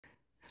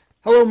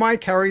Hello,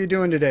 Mike. How are you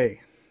doing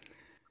today?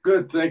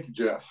 Good, thank you,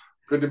 Jeff.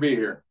 Good to be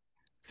here.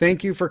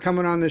 Thank you for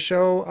coming on the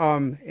show,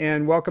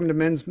 and welcome to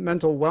Men's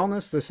Mental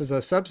Wellness. This is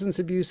a substance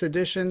abuse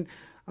edition.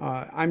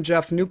 I'm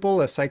Jeff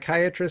Nupel, a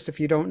psychiatrist. If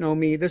you don't know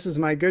me, this is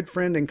my good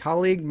friend and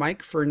colleague,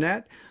 Mike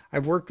Fernette.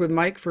 I've worked with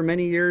Mike for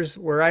many years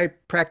where I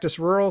practice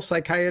rural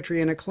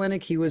psychiatry in a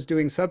clinic. He was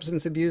doing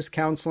substance abuse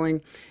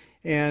counseling,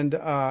 and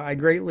I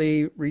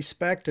greatly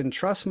respect and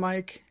trust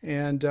Mike.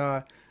 And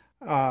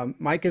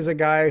Mike is a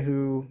guy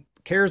who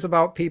cares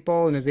about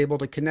people and is able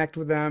to connect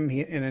with them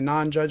in a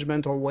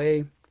non-judgmental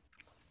way.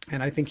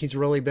 And I think he's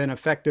really been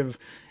effective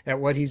at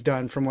what he's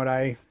done from what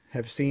I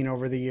have seen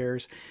over the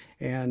years.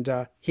 And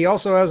he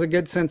also has a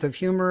good sense of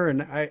humor.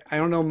 And I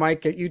don't know,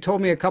 Mike, you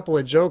told me a couple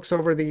of jokes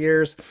over the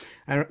years.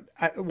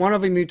 One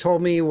of them you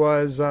told me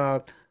was,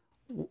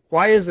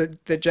 why is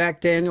it that Jack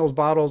Daniels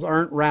bottles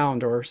aren't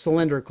round or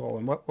cylindrical?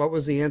 And what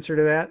was the answer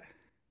to that?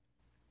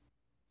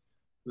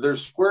 They're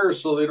square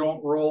so they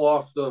don't roll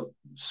off the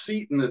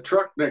seat in the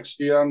truck next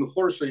to you on the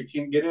floor so you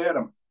can't get at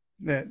them.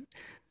 That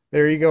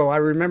There you go. I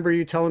remember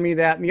you telling me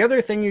that. And the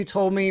other thing you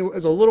told me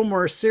was a little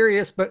more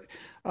serious, but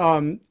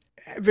um,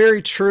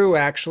 very true,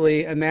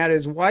 actually. And that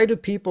is, why do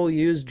people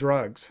use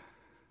drugs?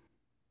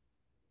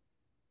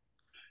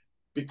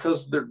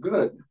 Because they're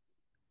good.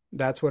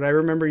 That's what I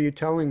remember you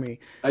telling me.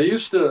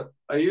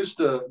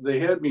 They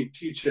had me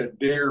teach at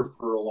Dare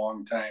for a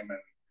long time, and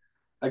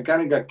I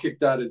kind of got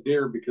kicked out of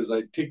Dare because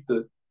I take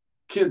the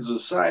kids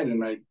aside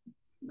and I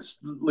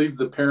leave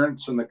the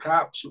parents and the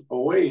cops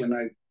away, and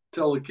I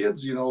tell the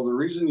kids, the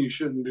reason you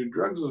shouldn't do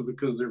drugs is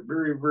because they're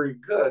very, very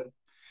good.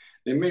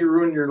 They may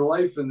ruin your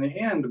life in the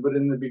end, but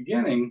in the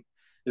beginning,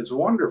 it's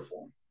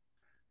wonderful.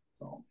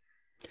 So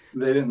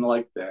they didn't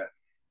like that.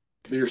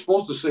 You're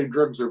supposed to say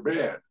drugs are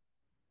bad.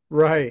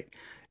 Right.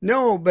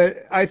 No, but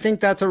I think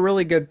that's a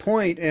really good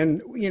point.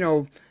 And,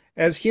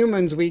 as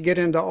humans, we get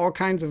into all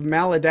kinds of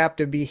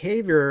maladaptive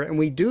behavior and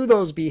we do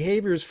those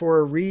behaviors for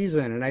a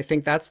reason. And I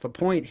think that's the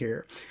point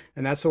here.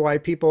 And that's why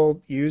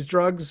people use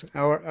drugs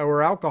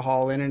or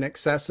alcohol in an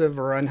excessive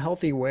or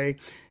unhealthy way,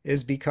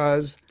 is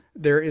because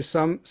there is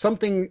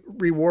something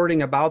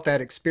rewarding about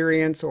that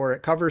experience, or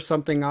it covers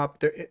something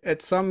up.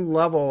 At some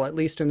level, at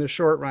least in the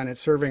short run,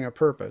 it's serving a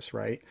purpose,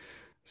 right?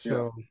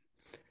 Yeah.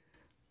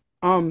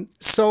 So,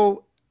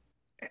 so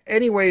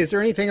anyway, is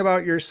there anything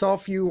about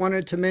yourself you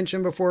wanted to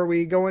mention before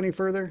we go any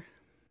further?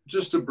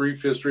 Just a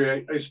brief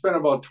history. I spent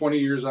about 20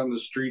 years on the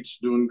streets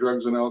doing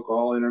drugs and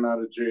alcohol in and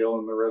out of jail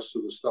and the rest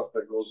of the stuff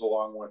that goes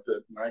along with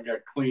it. And I got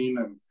clean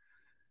and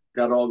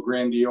got all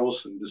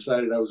grandiose and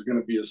decided I was going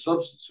to be a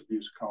substance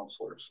abuse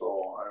counselor.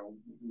 So I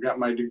got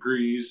my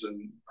degrees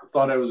and I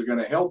thought I was going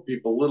to help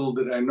people. Little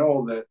did I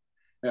know that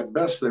at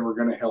best they were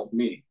going to help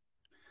me,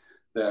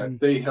 that Hmm.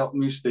 they helped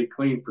me stay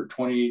clean for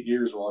 28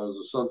 years while I was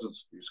a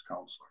substance abuse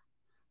counselor.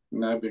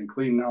 And I've been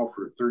clean now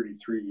for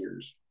 33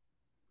 years.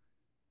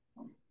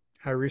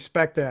 I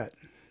respect that.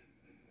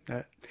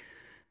 That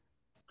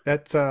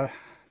that's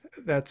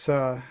that's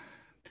a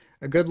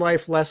good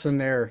life lesson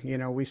there.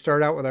 We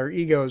start out with our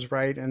egos,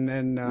 right? And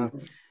then Mm-hmm.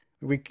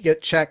 we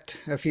get checked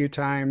a few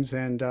times.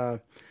 And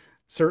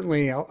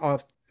certainly,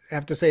 I'll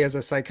have to say, as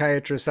a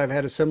psychiatrist, I've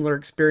had a similar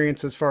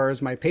experience as far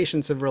as my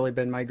patients have really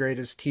been my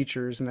greatest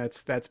teachers, and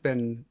that's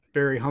been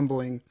very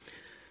humbling.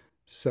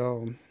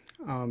 So,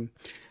 um,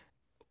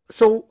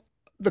 so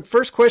the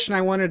first question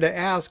I wanted to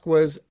ask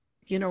was,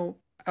 you know,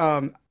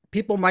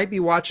 people might be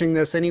watching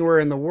this anywhere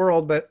in the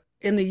world, but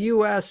in the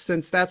US,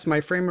 since that's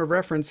my frame of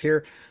reference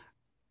here,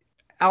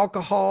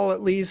 alcohol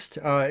at least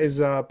is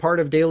a part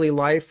of daily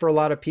life for a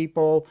lot of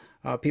people.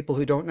 People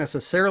who don't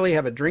necessarily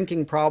have a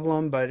drinking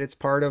problem, but it's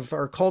part of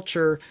our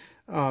culture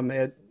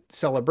at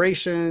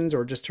celebrations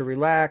or just to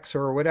relax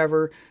or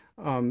whatever.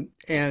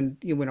 And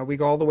we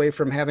go all the way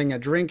from having a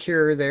drink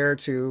here or there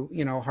to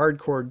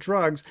hardcore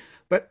drugs.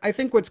 But I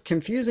think what's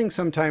confusing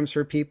sometimes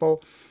for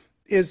people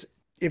is,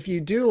 if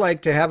you do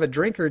like to have a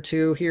drink or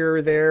two here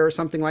or there or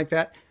something like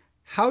that,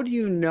 how do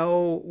you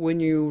know when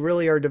you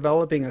really are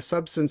developing a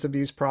substance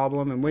abuse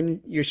problem and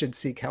when you should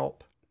seek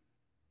help?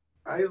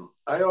 I,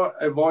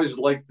 I've always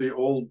liked the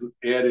old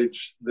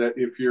adage that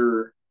if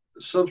your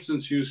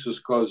substance use has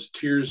caused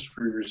tears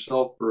for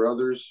yourself or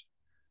others,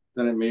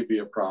 then it may be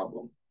a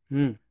problem,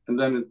 Hmm. and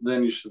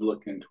then you should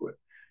look into it.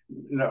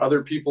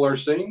 Other people are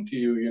saying to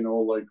you,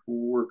 like,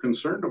 we're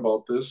concerned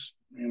about this.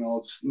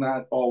 It's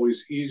not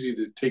always easy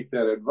to take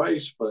that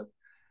advice, but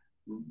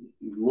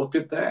look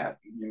at that.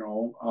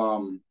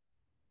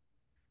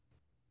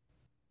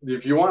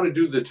 If you want to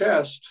do the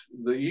test,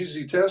 the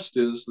easy test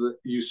is that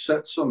you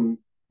set some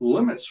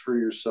limits for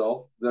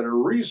yourself that are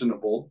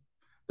reasonable,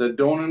 that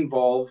don't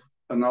involve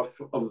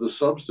enough of the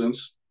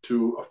substance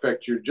to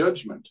affect your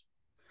judgment.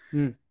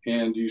 Hmm.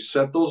 And you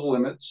set those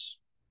limits,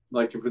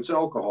 like if it's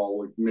alcohol,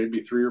 like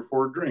maybe 3 or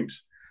 4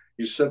 drinks,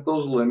 you set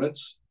those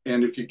limits.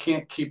 And if you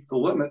can't keep the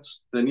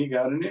limits, then you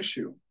got an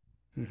issue.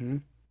 Mm-hmm.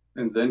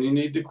 And then you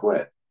need to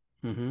quit.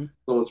 Mm-hmm.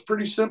 So it's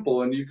pretty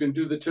simple, and you can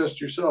do the test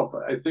yourself.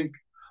 I think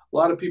a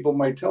lot of people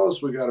might tell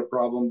us we got a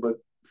problem, but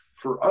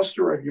for us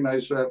to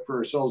recognize that for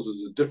ourselves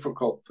is a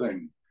difficult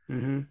thing.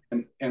 Mm-hmm.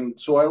 And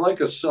so I like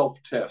a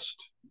self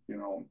test, you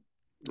know,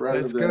 rather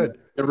That's than good.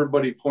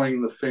 everybody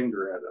pointing the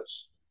finger at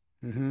us.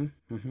 Mm-hmm.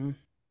 Mm-hmm.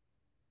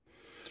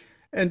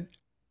 And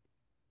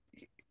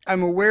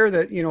I'm aware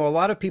that, a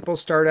lot of people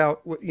start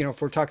out,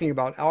 if we're talking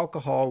about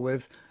alcohol,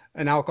 with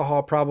an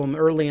alcohol problem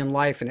early in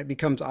life, and it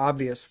becomes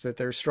obvious that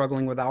they're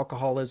struggling with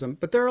alcoholism.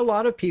 But there are a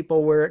lot of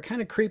people where it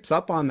kind of creeps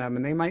up on them,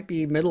 and they might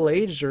be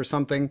middle-aged or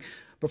something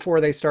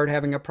before they start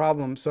having a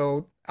problem.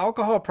 So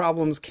alcohol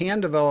problems can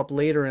develop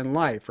later in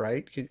life,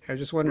 right? I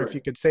just wonder if Right.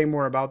 you could say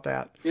more about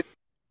that. Yeah,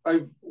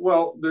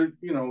 well, there,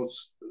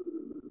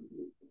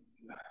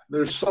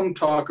 there's some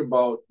talk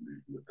about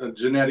a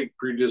genetic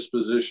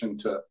predisposition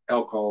to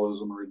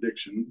alcoholism or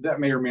addiction. That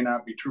may or may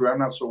not be true. I'm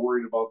not so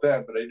worried about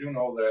that, but I do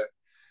know that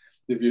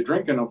if you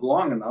drink enough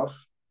long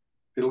enough,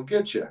 it'll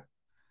get you.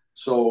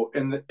 So,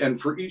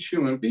 and for each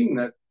human being,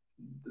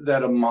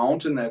 that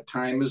amount and that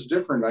time is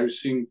different. I've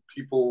seen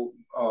people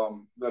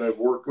that I've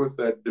worked with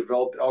that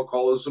developed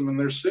alcoholism in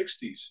their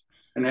 60s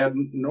and had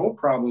no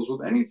problems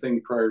with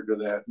anything prior to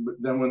that. But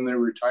then when they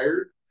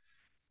retired,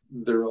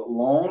 they're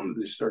alone,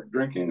 they start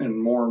drinking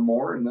and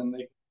more, and then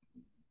they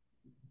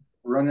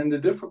run into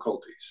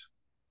difficulties.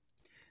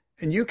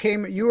 And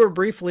you were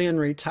briefly in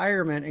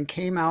retirement and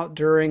came out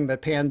during the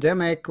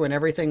pandemic when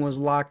everything was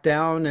locked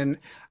down. And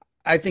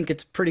I think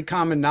it's pretty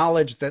common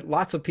knowledge that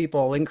lots of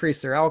people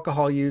increase their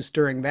alcohol use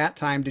during that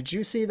time. Did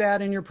you see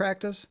that in your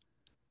practice?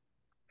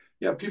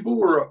 Yeah, people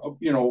were,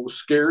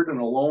 scared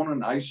and alone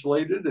and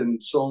isolated,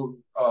 and so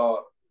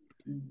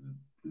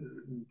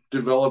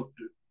developed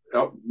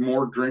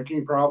more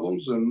drinking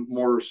problems and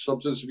more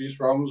substance abuse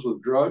problems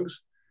with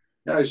drugs.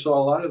 Yeah, I saw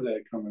a lot of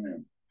that coming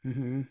in,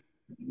 Mm-hmm.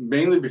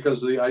 mainly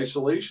because of the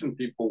isolation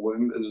people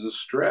went, and the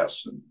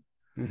stress and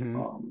Mm-hmm.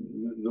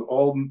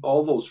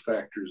 all those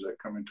factors that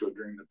come into it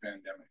during the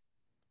pandemic.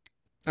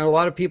 And a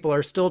lot of people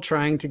are still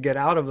trying to get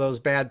out of those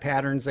bad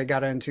patterns they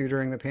got into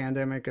during the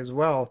pandemic as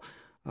well.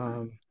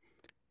 Um,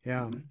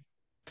 yeah. Mm-hmm.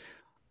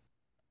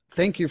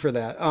 Thank you for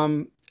that.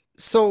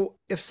 So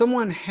if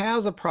someone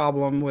has a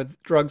problem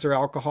with drugs or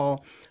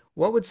alcohol,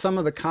 what would some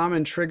of the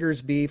common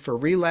triggers be for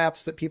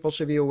relapse that people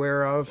should be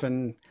aware of?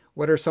 And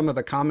what are some of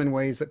the common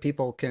ways that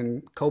people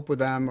can cope with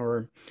them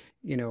or,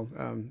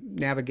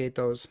 navigate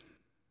those?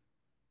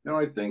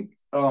 I think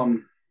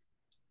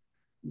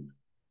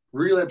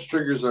relapse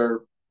triggers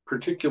are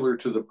particular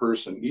to the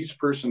person. Each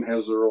person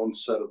has their own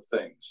set of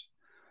things.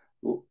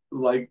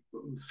 Like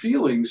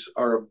feelings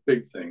are a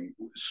big thing.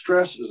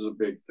 Stress is a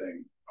big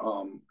thing.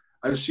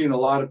 I've seen a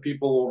lot of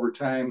people over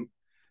time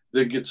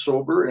that get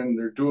sober and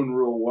they're doing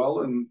real well,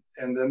 and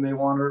then they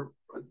want to.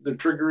 The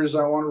trigger is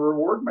I want to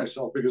reward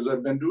myself because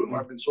I've been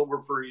sober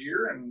for a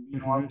year, and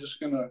Mm-hmm. I'm just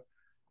gonna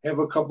have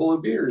a couple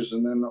of beers,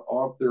 and then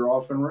they're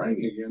off and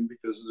running again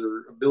because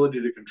their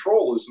ability to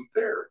control isn't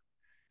there,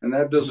 and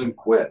that doesn't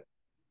quit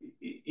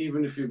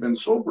even if you've been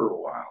sober a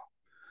while.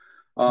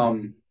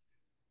 Mm-hmm.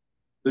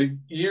 The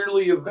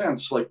yearly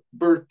events like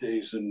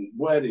birthdays and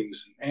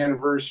weddings and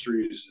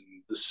anniversaries and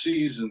the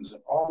seasons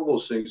and all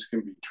those things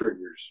can be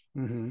triggers.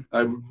 Mm-hmm.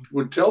 I Mm-hmm.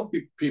 would tell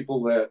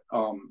people that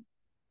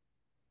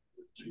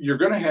you're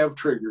going to have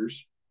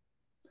triggers.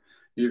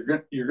 You're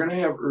going to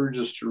have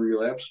urges to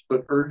relapse,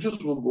 but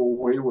urges will go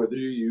away whether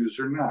you use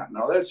or not.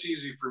 Now that's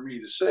easy for me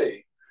to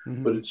say, but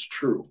Mm-hmm. it's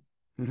true.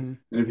 Mm-hmm. And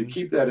if you Mm-hmm.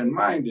 keep that in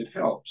mind, it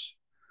helps.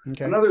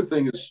 Okay. Another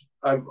thing is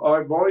I've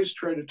always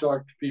tried to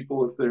talk to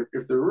people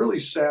if they're really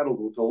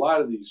saddled with a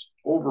lot of these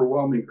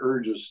overwhelming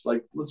urges,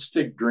 like let's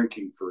take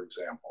drinking for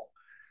example,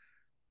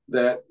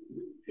 that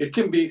it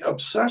can be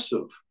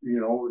obsessive.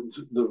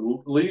 It's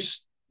the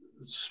least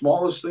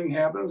smallest thing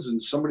happens and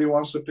somebody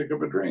wants to pick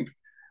up a drink.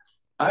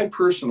 I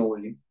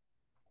personally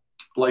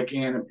like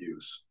an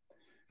abuse.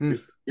 Mm.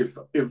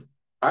 If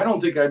I don't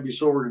think I'd be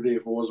sober today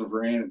if it wasn't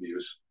for an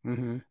abuse.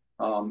 Mm-hmm.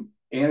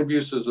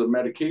 Antabuse is a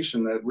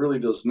medication that really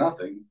does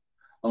nothing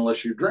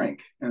unless you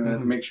drink, and it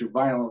Mm-hmm. makes you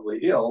violently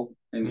ill,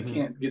 and you Mm-hmm.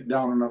 can't get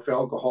down enough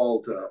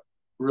alcohol to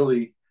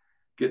really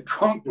get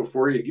drunk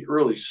before you get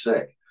really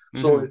sick.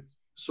 So Mm-hmm. it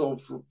so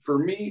for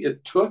me,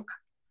 it took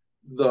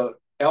the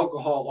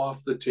alcohol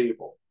off the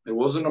table. It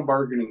wasn't a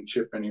bargaining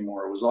chip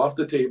anymore. It was off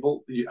the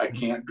table. I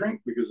can't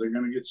drink because I'm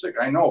going to get sick.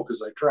 I know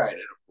because I tried it,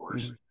 of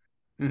course.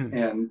 Mm-hmm. Mm-hmm.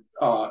 And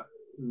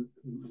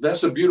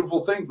that's a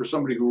beautiful thing for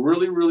somebody who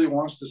really, really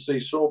wants to stay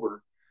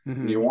sober.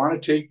 And you Mm-hmm. want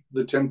to take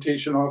the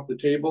temptation off the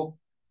table,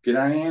 get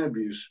on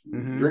antabuse.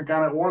 Mm-hmm. Drink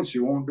on it once,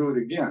 you won't do it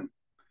again.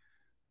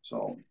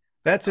 So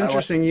That's I like,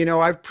 interesting.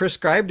 I've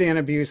prescribed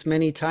antabuse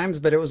many times,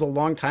 but it was a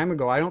long time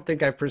ago. I don't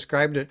think I've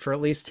prescribed it for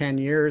at least 10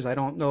 years. I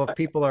don't know if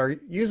people are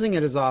using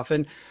it as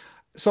often.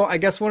 So I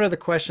guess one of the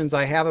questions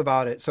I have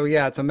about it. So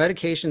yeah, it's a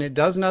medication. It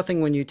does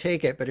nothing when you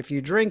take it, but if you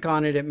drink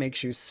on it, it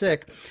makes you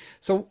sick.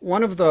 So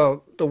one of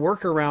the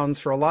workarounds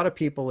for a lot of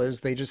people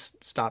is they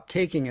just stop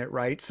taking it,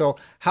 right? So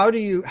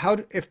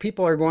if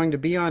people are going to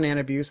be on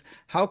antabuse,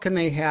 how can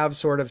they have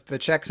sort of the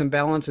checks and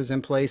balances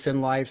in place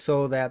in life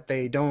so that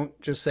they don't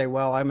just say,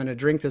 well, I'm going to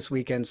drink this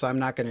weekend, so I'm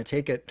not going to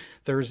take it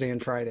Thursday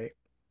and Friday.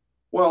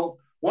 well,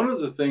 one of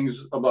the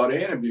things about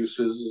antabuse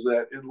is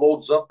that it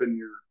loads up in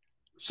your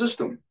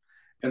system.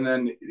 And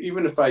then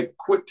even if I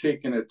quit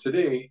taking it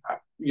today,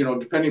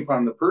 depending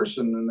upon the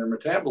person and their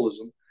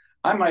metabolism,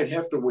 I might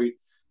have to wait,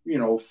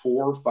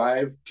 4,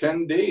 5,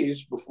 10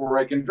 days before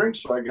I can drink.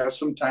 So I got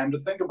some time to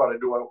think about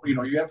it.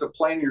 You have to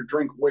plan your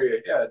drink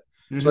way ahead.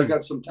 So I Mm-hmm.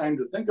 got some time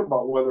to think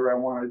about whether I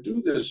want to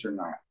do this or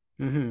not.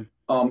 Mm-hmm.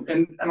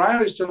 And I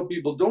always tell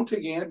people, don't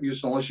take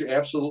antabuse unless you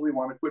absolutely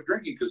want to quit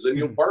drinking, because then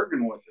you'll Mm-hmm.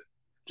 bargain with it,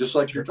 just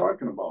like you're Sure.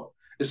 talking about.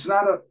 It's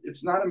not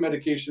a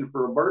medication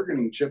for a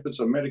bargaining chip. It's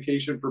a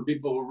medication for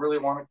people who really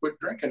want to quit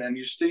drinking, and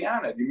you stay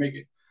on it. You make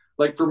it,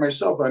 like for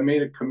myself, I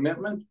made a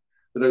commitment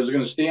that I was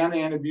going to stay on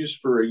antabuse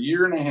for a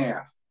year and a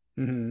half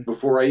Mm-hmm.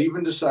 before I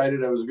even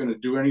decided I was going to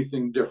do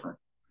anything different.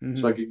 So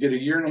I Mm-hmm. could get a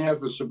year and a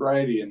half of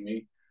sobriety in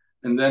me,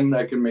 and then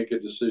I can make a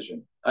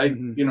decision.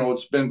 Mm-hmm.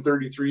 It's been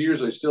 33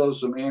 years. I still have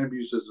some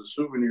antabuse as a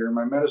souvenir in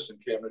my medicine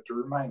cabinet to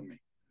remind me.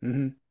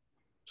 Mm-hmm.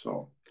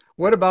 So,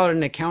 What about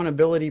an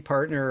accountability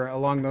partner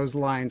along those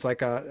lines,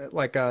 like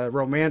a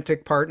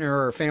romantic partner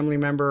or a family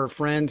member or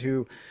friend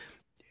who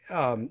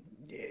um,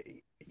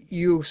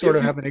 you sort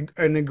if of have you,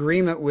 an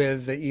agreement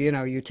with that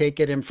you take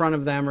it in front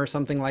of them or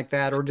something like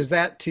that, or does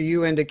that to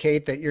you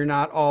indicate that you're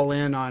not all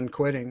in on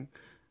quitting?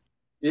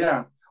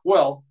 yeah,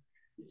 well,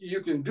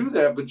 you can do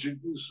that, but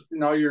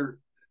now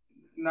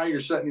you're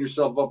setting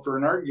yourself up for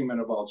an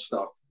argument about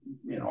stuff.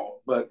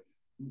 But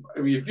I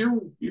mean, if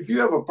you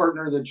have a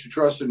partner that you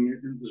trust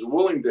and is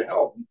willing to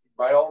help,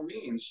 by all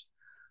means,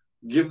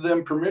 give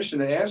them permission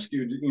to ask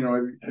you.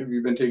 Have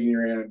you been taking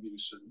your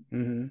antabuse?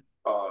 And Mm-hmm.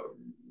 uh,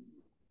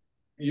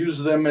 use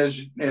them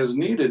as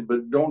needed,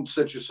 but don't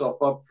set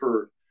yourself up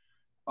for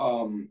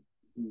um,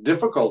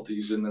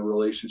 difficulties in the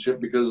relationship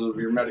because of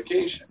your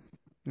medication.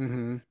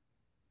 Mm-hmm.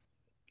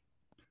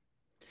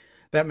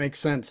 That makes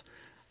sense.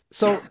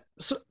 So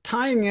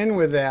tying in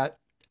with that,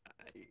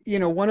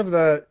 one of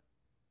the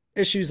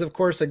issues, of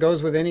course, that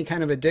goes with any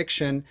kind of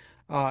addiction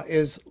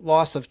is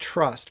loss of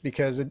trust,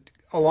 because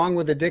along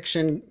with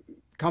addiction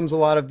comes a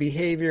lot of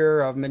behavior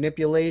of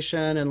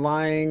manipulation and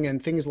lying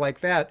and things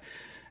like that.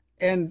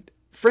 And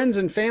friends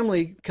and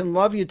family can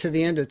love you to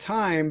the end of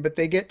time, but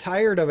they get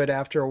tired of it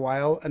after a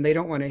while and they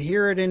don't want to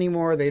hear it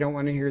anymore. They don't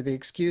want to hear the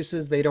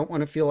excuses. They don't want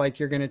to feel like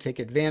you're going to take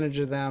advantage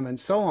of them and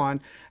so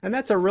on. And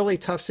that's a really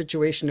tough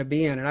situation to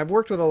be in. And I've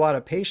worked with a lot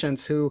of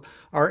patients who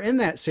are in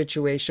that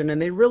situation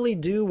and they really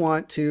do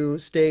want to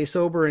stay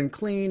sober and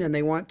clean and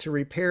they want to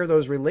repair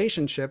those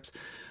relationships.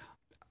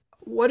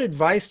 What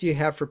advice do you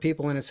have for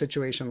people in a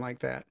situation like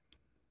that?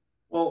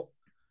 Well,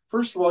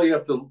 first of all, you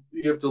have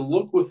to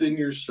look within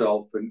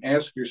yourself and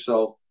ask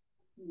yourself,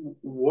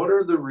 what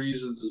are the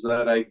reasons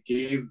that I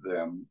gave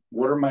them?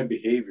 What are my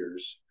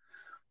behaviors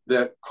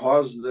that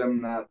caused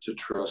them not to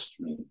trust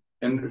me?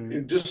 Mm-hmm.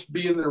 And just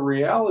be in the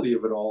reality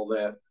of it all,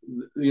 that,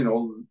 you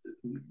know,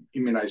 I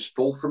mean, I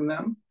stole from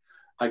them.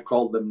 I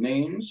called them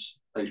names.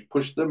 I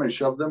pushed them. I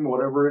shoved them,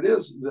 whatever it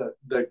is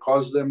that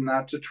caused them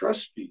not to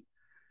trust me.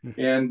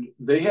 And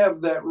they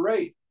have that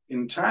right.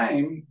 In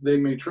time, they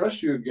may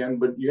trust you again,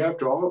 but you have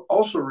to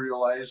also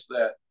realize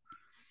that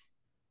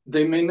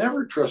they may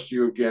never trust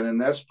you again.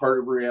 And that's part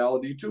of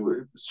reality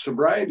too.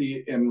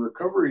 Sobriety and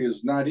recovery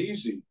is not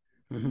easy.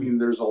 I Mm-hmm. mean,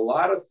 there's a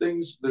lot of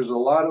things, there's a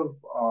lot of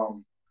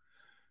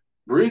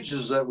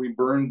bridges that we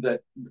burned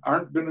that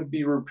aren't going to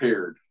be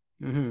repaired.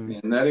 Mm-hmm.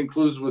 And that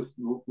includes with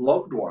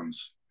loved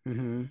ones.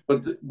 Mm-hmm.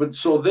 But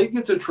so they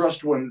get to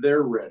trust when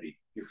they're ready.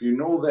 If you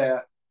know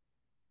that,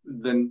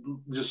 then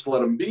just let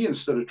them be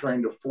instead of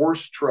trying to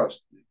force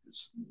trust.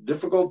 It's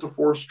difficult to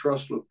force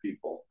trust with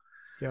people.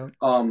 Yeah.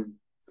 Um,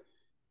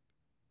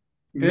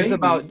 It's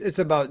maybe it's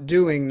about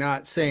doing,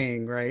 not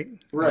saying, right?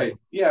 right,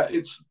 yeah.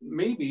 It's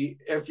maybe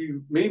after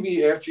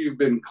you've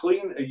been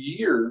clean a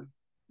year,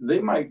 they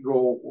might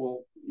go,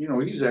 well,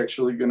 he's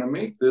actually going to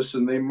make this,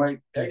 and they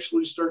might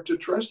actually start to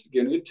trust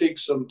again. It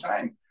takes some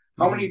time.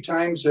 How Mm-hmm. many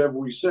times have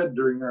we said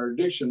during our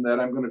addiction that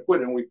I'm going to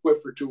quit, and we quit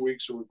for 2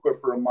 weeks, or we quit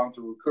for a month,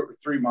 or we quit for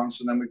 3 months,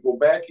 and then we go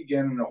back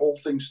again, and the whole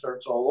thing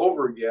starts all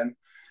over again,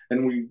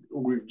 and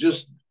we've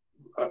just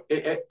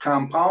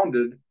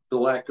compounded the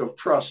lack of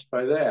trust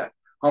by that.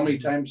 How many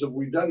Mm-hmm. times have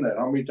we done that?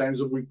 How many times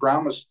have we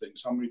promised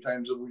things? How many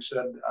times have we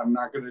said, I'm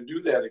not going to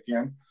do that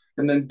again,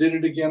 and then did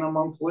it again a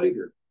month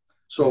later?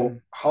 Mm-hmm.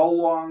 So, how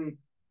long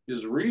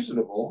is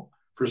reasonable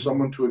for Mm-hmm.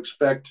 someone to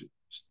expect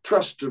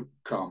trust to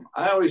come?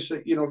 I always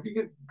say, if you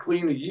get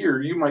clean a year,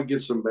 you might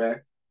get some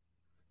back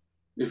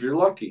if you're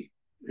lucky,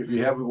 if you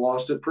Mm-hmm. haven't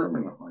lost it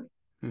permanently.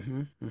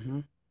 Mm-hmm. Mm-hmm.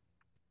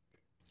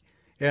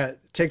 Yeah,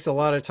 it takes a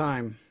lot of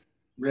time.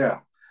 Yeah.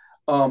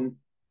 Um,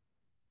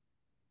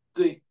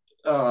 the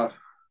uh,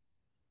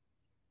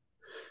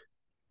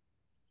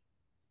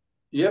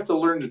 you have to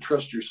learn to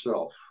trust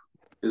yourself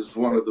is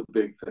one of the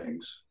big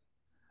things.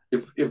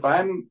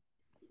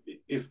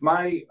 If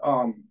my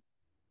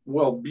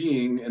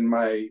well-being and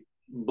my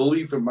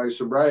belief in my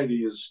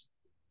sobriety is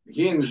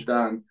hinged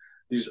on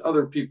these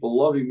other people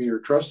loving me or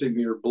trusting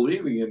me or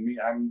believing in me,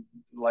 I'm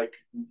like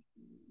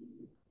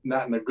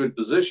not in a good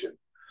position.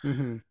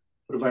 Mm-hmm.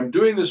 But if I'm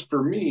doing this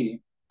for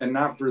me and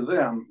not for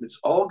them, it's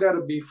all got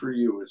to be for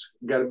you. It's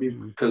got to be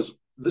Mm-hmm. because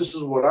this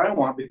is what I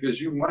want, because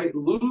you might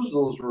lose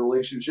those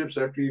relationships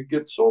after you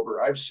get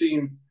sober. I've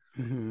seen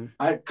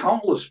Mm-hmm.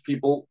 countless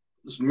people's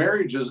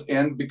marriages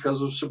end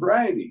because of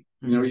sobriety.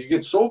 You know, Mm-hmm. you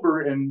get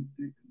sober, and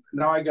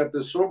now I got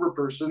this sober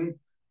person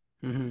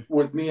Mm-hmm.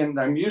 with me, and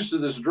I'm used to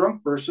this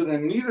drunk person,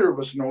 and neither of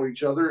us know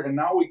each other, and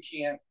now we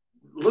can't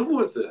live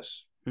with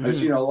this. I've Mm-hmm.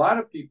 seen a lot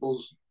of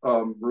people's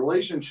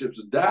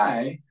relationships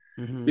die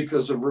Mm-hmm.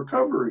 because of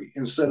recovery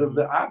instead of Mm-hmm.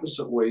 the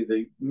opposite way.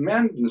 They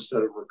mend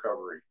instead of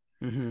recovery.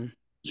 Mm-hmm.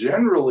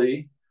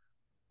 Generally,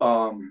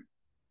 um,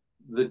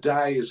 the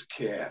die is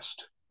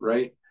cast,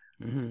 right?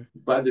 Mm-hmm.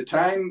 By the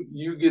time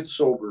you get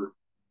sober,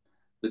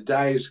 the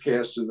die is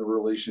cast in the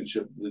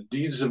relationship. The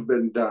deeds have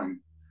been done,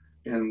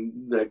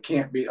 and that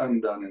can't be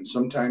undone. And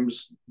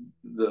sometimes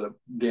the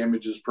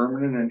damage is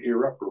permanent and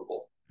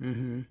irreparable.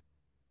 Mm-hmm.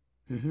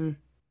 Mm-hmm.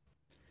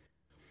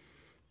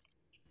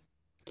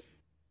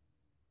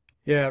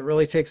 Yeah, it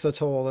really takes a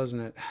toll, doesn't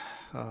it?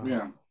 Uh,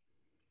 Yeah.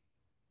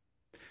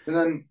 And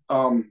then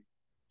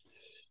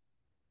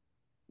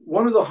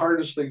one of the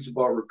hardest things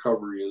about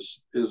recovery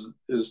is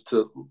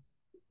to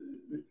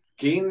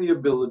gain the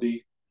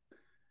ability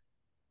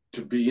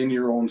to be in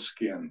your own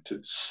skin, to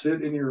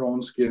sit in your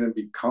own skin and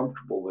be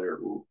comfortable there,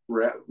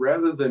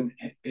 rather than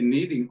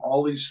needing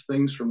all these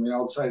things from the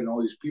outside and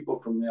all these people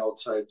from the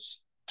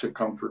outsides to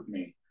comfort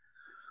me.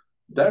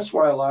 That's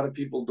why a lot of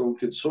people don't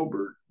get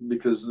sober,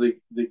 because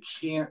they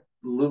can't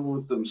live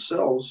with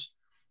themselves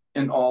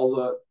and all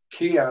the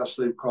chaos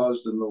they've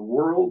caused in the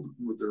world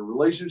with their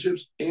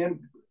relationships, and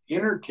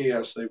inner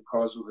chaos they've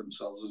caused with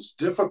themselves is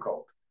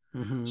difficult.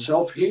 mm-hmm.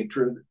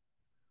 Self-hatred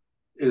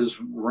is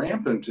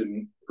rampant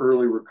in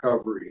early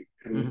recovery,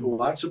 and Mm-hmm.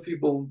 lots of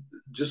people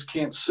just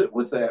can't sit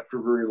with that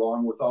for very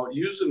long without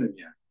using it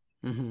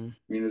yet. Mm-hmm.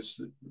 I mean,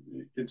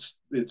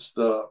 it's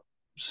the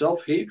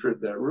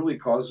self-hatred that really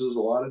causes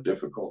a lot of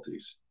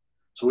difficulties.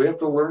 So we have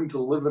to learn to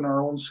live in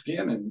our own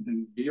skin,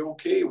 and be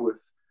okay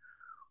with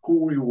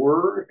who we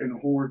were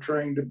and who we're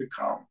trying to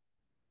become.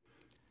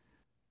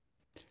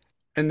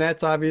 And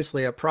that's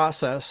obviously a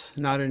process,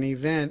 not an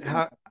event.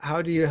 Yeah,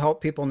 How do you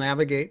help people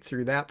navigate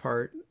through that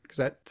part? Because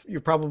that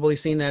you've probably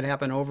seen that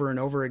happen over and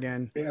over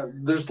again. yeah.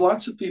 There's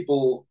lots of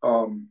people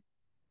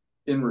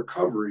in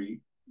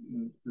recovery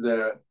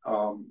that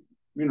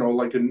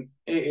like an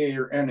AA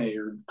or NA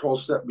or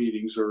 12-step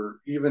meetings,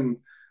 or even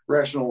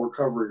rational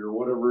recovery or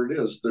whatever it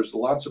is. There's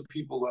lots of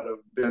people that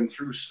have been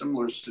through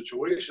similar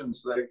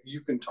situations that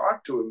you can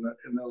talk to,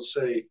 and they'll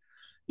say,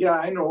 "Yeah,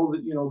 I know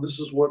that this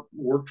is what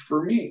worked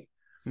for me."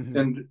 Mm-hmm.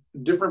 And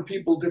different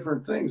people,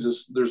 different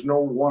things. There's no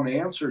one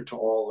answer to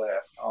all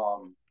that.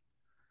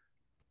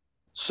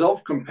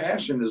 Self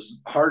compassion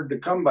is hard to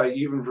come by,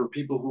 even for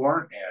people who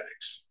aren't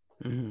addicts.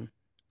 Mm-hmm.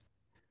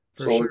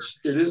 For So sure.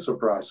 it is a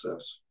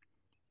process.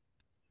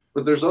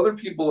 But there's other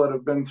people that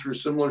have been through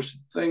similar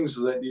things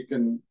that you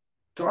can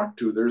talk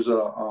to. There's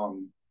a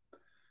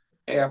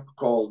app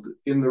called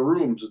In the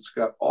Rooms. It's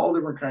got all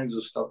different kinds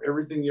of stuff,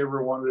 everything you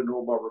ever wanted to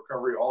know about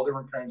recovery, all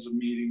different kinds of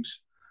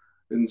meetings,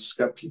 and it's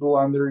got people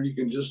on there you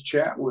can just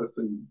chat with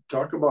and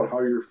talk about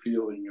how you're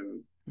feeling,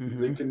 and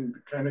they Mm-hmm. can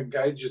kind of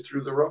guide you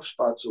through the rough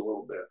spots a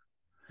little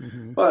bit.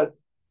 Mm-hmm. But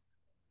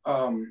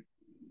um,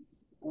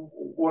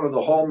 one of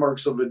the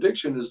hallmarks of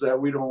addiction is that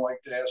we don't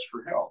like to ask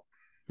for help.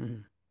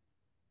 Mm-hmm.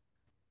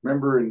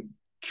 Remember in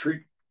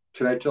treat,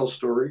 can I tell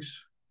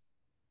stories?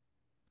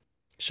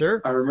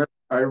 Sure.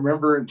 I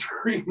remember in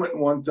treatment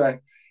one time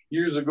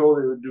years ago,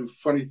 they would do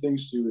funny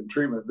things to you in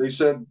treatment. They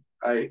said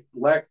I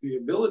lacked the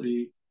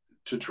ability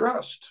to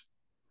trust,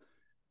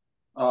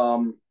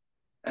 um,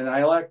 and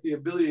I lacked the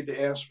ability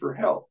to ask for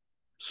help.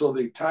 So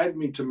they tied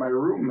me to my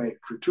roommate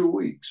for 2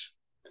 weeks.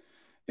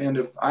 And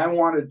if I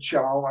wanted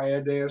chow, I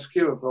had to ask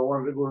him. If I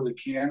wanted to go to the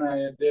can, I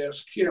had to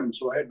ask him.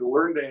 So I had to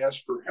learn to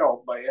ask for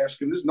help by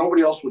asking this.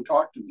 Nobody else would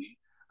talk to me.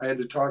 I had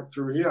to talk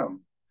through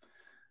him.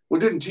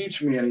 Well, it didn't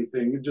teach me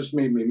anything. It just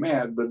made me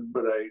mad.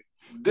 But I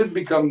did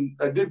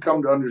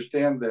come to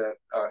understand that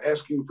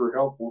asking for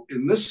help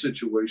in this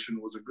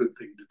situation was a good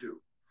thing to do.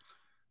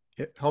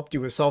 It helped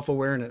you with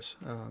self-awareness.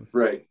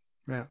 Right.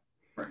 Yeah.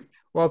 Right.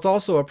 Well, it's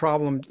also a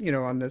problem,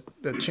 on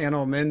the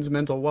channel Men's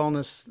Mental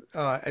Wellness.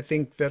 I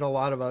think that a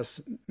lot of us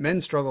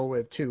men struggle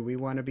with too. We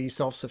want to be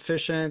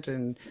self-sufficient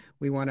and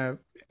we want to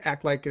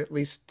act like, at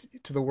least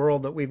to the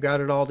world, that we've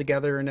got it all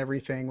together and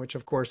everything, which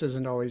of course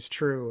isn't always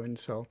true. And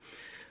so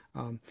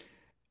um,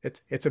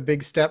 it's a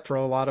big step for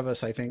a lot of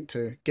us, I think,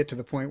 to get to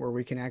the point where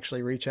we can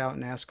actually reach out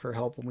and ask for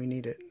help when we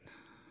need it.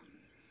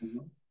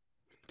 Mm-hmm.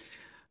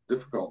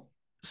 Difficult.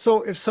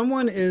 So if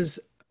someone is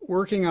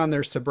working on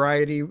their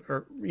sobriety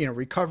or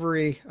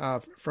recovery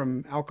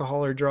from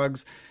alcohol or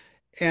drugs,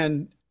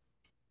 and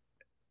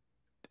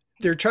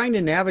they're trying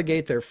to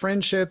navigate their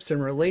friendships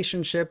and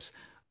relationships,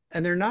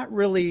 and they're not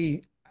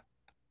really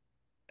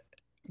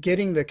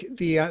getting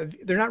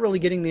they're not really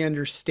getting the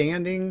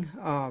understanding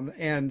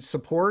and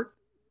support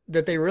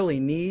that they really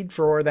need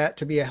for that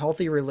to be a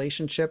healthy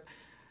relationship.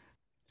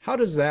 How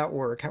does that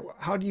work?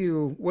 How do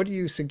you, what do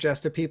you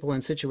suggest to people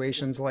in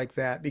situations like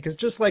that? Because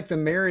just like the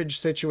marriage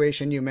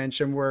situation you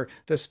mentioned, where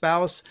the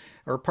spouse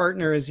or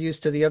partner is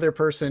used to the other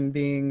person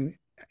being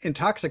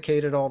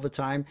intoxicated all the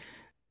time,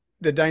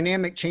 the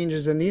dynamic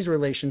changes in these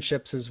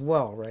relationships as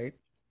well, right?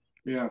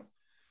 Yeah.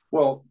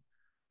 Well,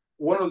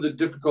 one of the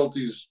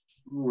difficulties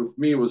with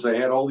me was I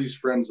had all these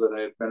friends that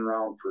I had been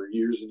around for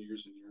years and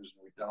years and years,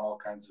 and we'd done all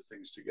kinds of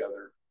things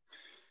together.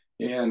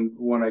 And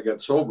when I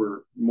got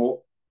sober,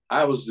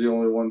 I was the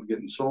only one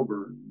getting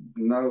sober.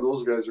 None of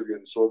those guys were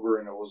getting sober,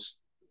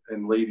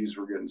 and ladies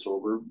were getting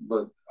sober.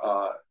 But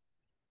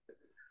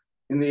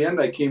in the end,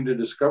 I came to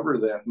discover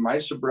that my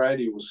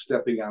sobriety was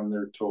stepping on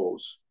their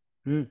toes,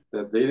 Mm,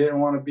 that they didn't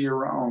want to be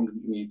around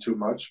me too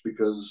much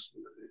because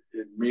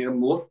it made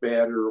them look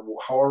bad or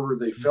however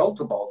they felt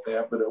about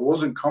that, but it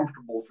wasn't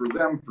comfortable for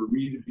them for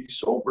me to be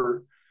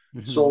sober.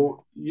 mm-hmm,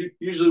 So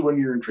usually when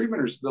you're in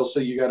treatment, they'll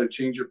say you got to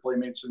change your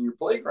playmates and your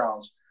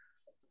playgrounds.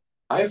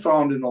 I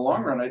found in the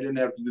long run, I didn't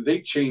have to.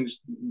 They changed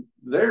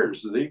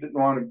theirs. They didn't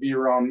want to be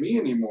around me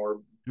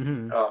anymore.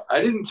 mm-hmm,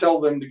 I didn't tell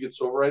them to get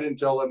sober. I didn't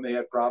tell them they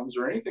had problems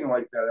or anything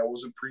like that. I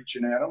wasn't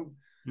preaching at them,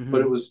 but mm-hmm,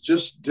 it was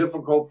just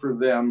difficult for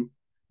them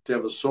to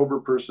have a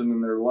sober person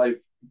in their life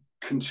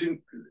continue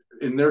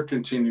in their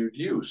continued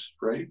use.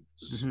 Right?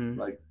 It's mm-hmm,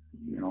 like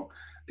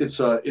it's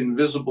a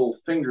invisible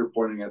finger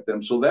pointing at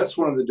them. So that's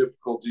one of the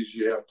difficulties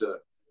you have to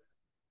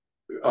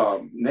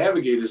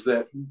navigate is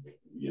that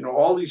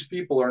all these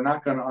people are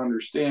not going to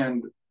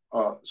understand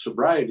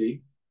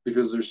sobriety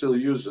because they're still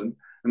using,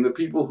 and the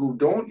people who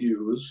don't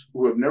use,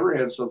 who have never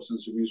had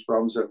substance abuse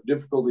problems, have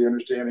difficulty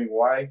understanding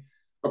why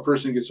a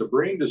person gets a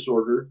brain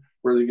disorder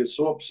where they get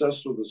so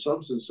obsessed with a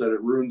substance that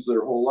it ruins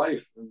their whole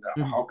life.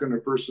 And how can a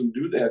person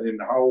do that, and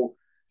how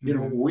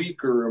mm-hmm,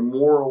 weak or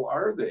immoral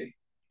are they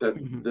that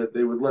mm-hmm,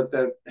 they would let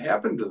that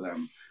happen to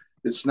them?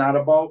 It's not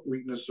about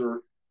weakness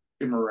or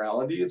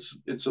immorality.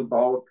 It's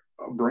about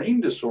a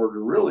brain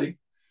disorder, really.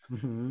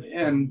 mm-hmm,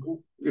 And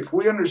if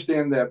we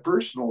understand that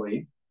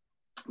personally,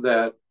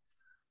 that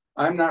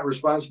I'm not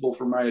responsible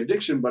for my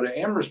addiction, but I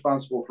am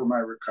responsible for my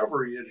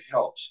recovery, it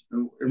helps.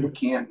 And we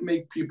can't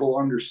make people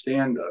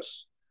understand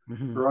us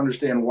mm-hmm, or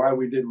understand why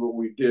we did what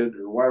we did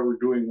or why we're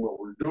doing what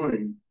we're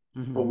doing,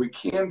 but mm-hmm. we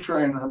can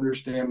try and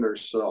understand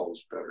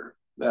ourselves better.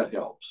 That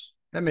helps.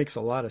 That makes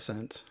a lot of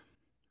sense.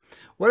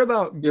 What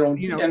about,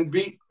 you know, And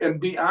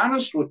be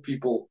honest with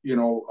people,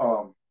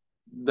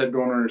 that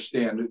don't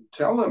understand it.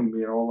 Tell them,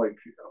 like,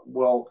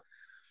 well,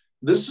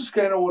 this is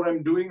kind of what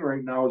I'm doing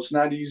right now. It's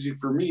not easy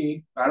for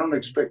me. I don't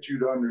expect you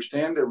to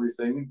understand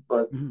everything,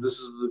 but mm-hmm, this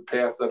is the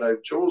path that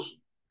I've chosen.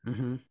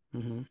 mm-hmm,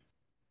 mm-hmm.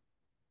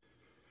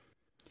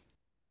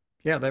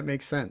 Yeah, that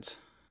makes sense.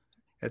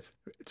 It's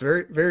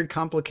very very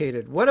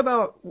complicated. What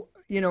about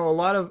a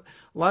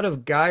lot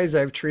of guys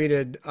I've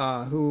treated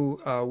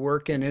who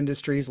work in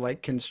industries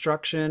like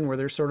construction, where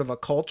there's sort of a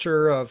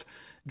culture of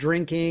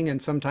drinking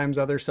and sometimes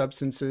other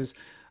substances.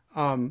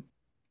 Um,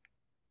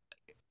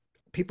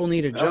 People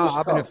need a That was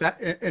job, and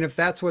tough. if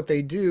that's what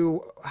they do,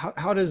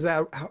 how does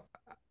that?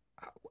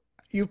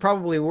 You've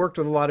probably worked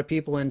with a lot of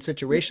people in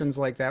situations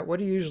like that. What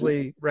do you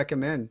usually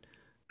recommend?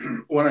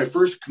 When I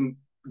first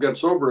got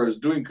sober, I was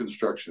doing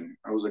construction.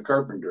 I was a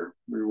carpenter.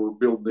 We were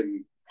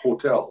building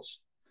hotels.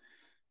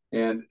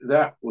 And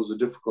that was a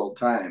difficult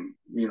time.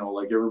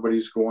 Like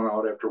everybody's going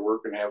out after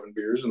work and having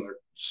beers and they're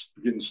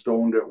getting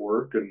stoned at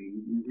work and,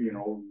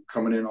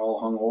 coming in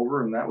all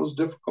hungover. And that was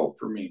difficult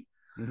for me.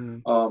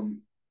 Mm-hmm.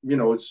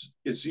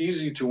 It's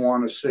easy to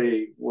want to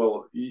say,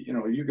 well,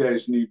 you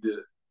guys need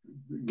to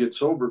get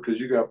sober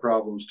because you got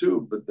problems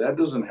too, but that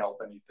doesn't help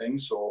anything.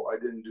 So I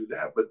didn't do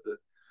that. But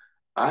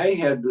I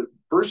had to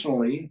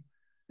personally,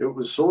 it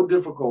was so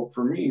difficult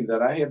for me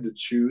that I had to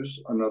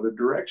choose another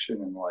direction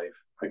in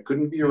life. I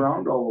couldn't be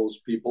around all those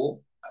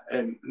people,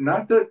 and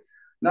not that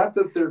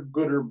they're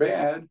good or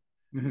bad,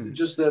 Mm-hmm.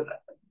 just that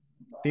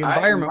The I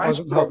environment my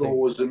wasn't struggle healthy.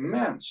 was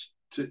immense.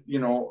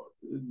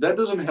 That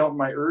doesn't help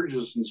my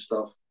urges and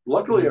stuff.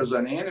 Luckily, I Mm-hmm. was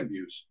on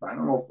antabuse. I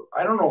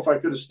don't know if I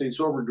could have stayed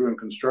sober doing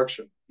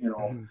construction.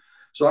 Mm-hmm.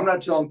 So I'm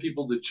not telling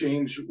people to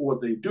change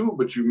what they do,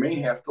 but you may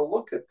have to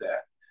look at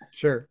that.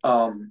 Sure.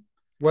 Um,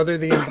 Whether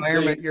the they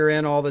environment you're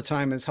in all the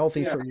time is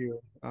healthy Yeah. for you.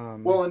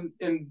 Well,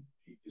 and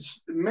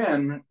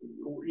men,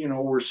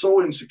 we're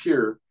so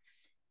insecure.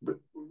 But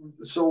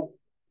so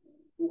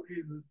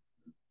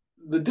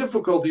the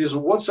difficulty is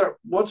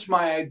what's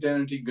my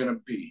identity going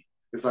to be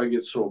if I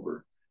get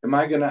sober? Am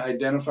I going to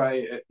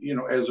identify,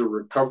 as a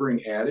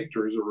recovering addict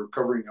or as a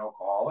recovering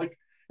alcoholic?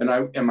 And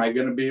am I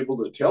going to be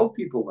able to tell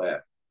people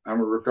that I'm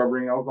a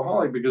recovering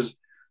alcoholic? Because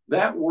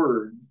that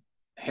word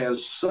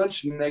has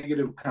such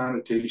negative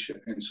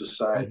connotation in Mhm.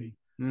 society.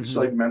 It's Mhm.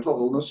 like mental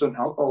illness and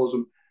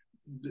alcoholism.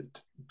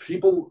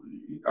 People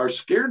are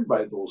scared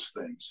by those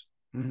things,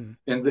 Mhm.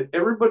 and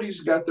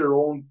everybody's got their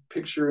own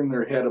picture in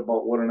their head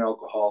about what an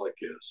alcoholic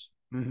is.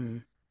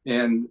 Mhm.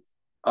 And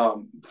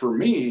for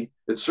me,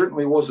 it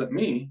certainly wasn't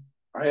me.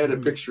 I had a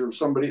Mhm. picture of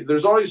somebody.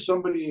 There's always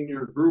somebody in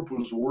your group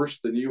who's worse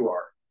than you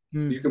are.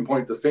 Mhm. You can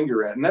point the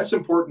finger at, and that's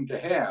important to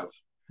have.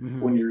 when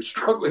Mm-hmm. you're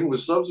struggling with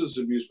substance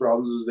abuse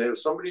problems is they have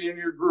somebody in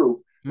your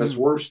group that's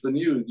Mm-hmm. worse than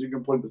you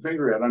can point the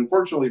finger at.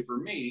 Unfortunately for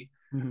me,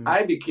 Mm-hmm.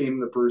 I became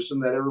the person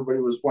that everybody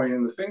was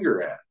pointing the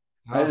finger at.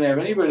 I Ah. didn't have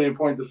anybody to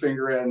point the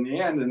finger at in the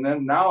end. And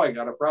then now I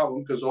got a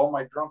problem because all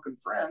my drunken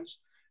friends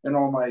and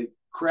all my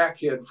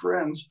crackhead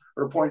friends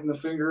are pointing the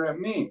finger at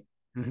me.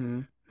 Mm-hmm.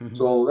 Mm-hmm.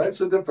 So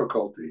that's a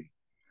difficulty.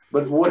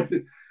 But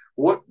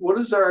what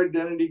is our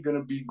identity going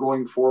to be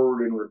going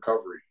forward in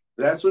recovery?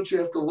 That's what you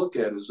have to look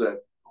at, is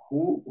that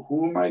who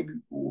am I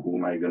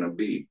going to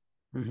be?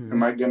 Mm-hmm.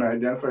 Am I going to Mm-hmm.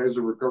 identify as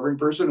a recovering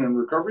person? And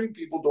recovering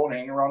people don't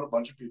hang around a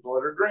bunch of people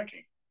that are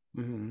drinking.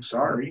 Mm-hmm.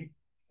 Sorry,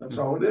 that's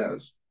Mm-hmm. how it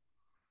is.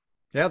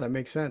 Yeah, that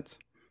makes sense.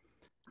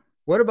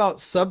 What about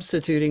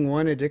substituting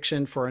one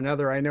addiction for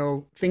another? I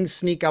know things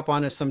sneak up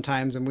on us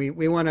sometimes, and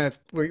we want to,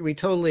 we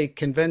totally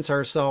convince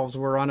ourselves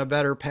we're on a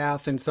better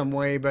path in some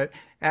way, but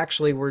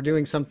actually we're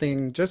doing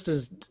something just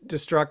as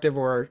destructive,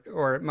 or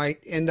it might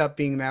end up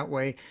being that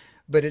way,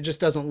 but it just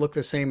doesn't look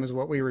the same as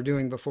what we were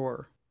doing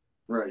before.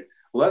 Right.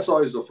 Well, that's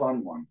always a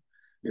fun one.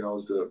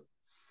 Is the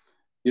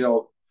you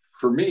know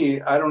for me,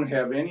 I don't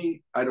have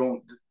any. I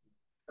don't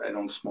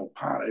smoke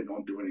pot. I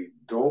don't do any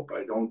dope.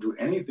 I don't do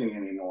anything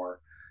anymore.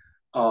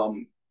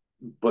 Um,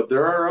 but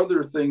there are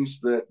other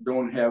things that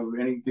don't have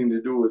anything to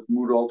do with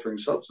mood altering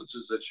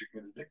substances that you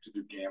can addict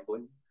to: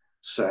 gambling,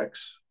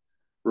 sex,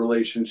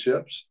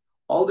 relationships,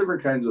 all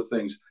different kinds of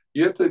things.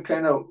 You have to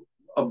kind of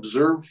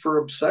observe for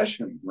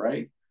obsession,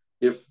 right?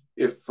 If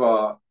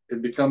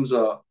it becomes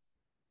a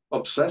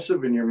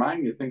obsessive in your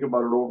mind, you think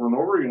about it over and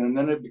over again, and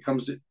then it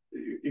becomes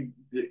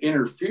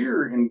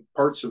interfere in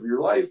parts of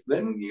your life,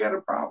 then you got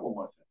a problem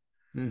with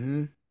it.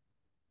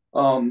 Mm-hmm.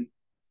 Um,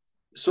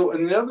 so,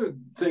 and the other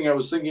thing I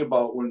was thinking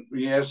about when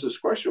you asked this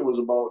question was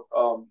about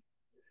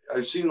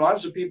I've seen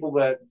lots of people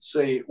that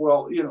say,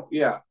 well,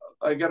 yeah,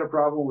 I got a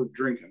problem with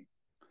drinking,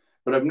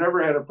 but I've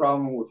never had a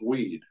problem with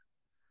weed.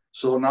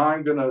 So now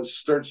I'm going to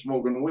start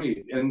smoking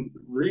weed. And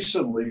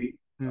recently,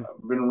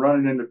 I've been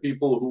running into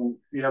people who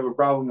have a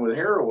problem with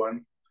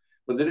heroin,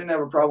 but they didn't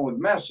have a problem with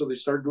meth. So they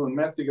started doing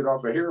meth to get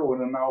off of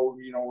heroin. And now,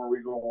 where are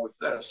we going with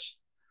this?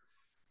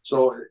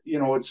 So,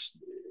 it's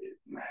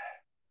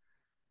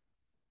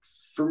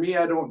for me,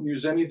 I don't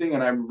use anything.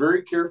 And I'm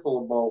very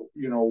careful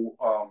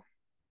about,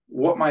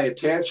 what my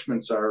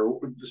attachments are,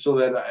 so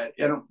that I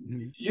don't,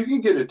 Mm-hmm. you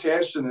can get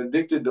attached and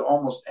addicted to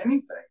almost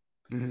anything.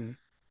 Mm-hmm.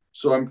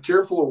 So I'm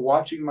careful of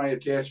watching my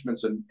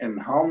attachments and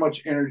how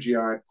much energy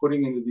I'm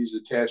putting into these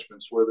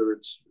attachments, whether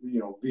it's,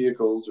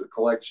 vehicles or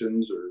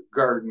collections or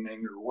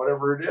gardening or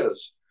whatever it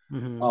is.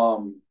 Mm-hmm.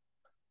 Um,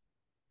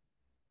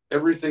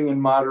 Everything in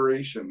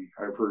moderation,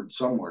 I've heard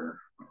somewhere.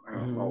 I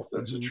don't know if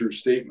that's a Mm-hmm. true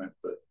statement,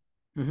 but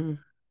Mm-hmm.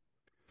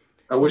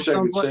 I Well, wish I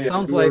could say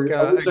sounds like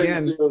I wish I could say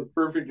again, I was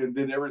perfect and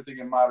did everything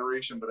in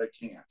moderation, but I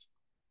can't.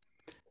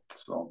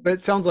 So but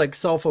it sounds like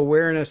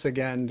self-awareness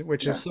again,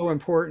 which is yeah, so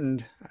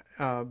important.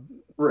 Uh,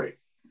 right.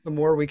 the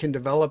more we can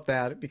develop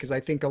that, because I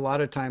think a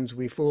lot of times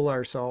we fool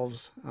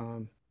ourselves.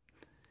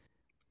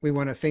 We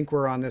want to think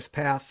we're on this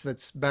path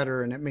that's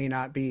better, and it may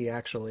not be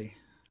actually.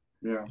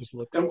 Yeah. Just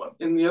looks.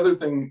 And the other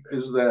thing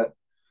is that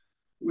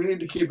we need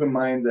to keep in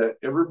mind that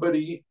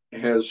everybody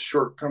has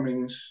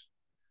shortcomings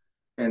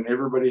and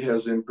everybody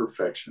has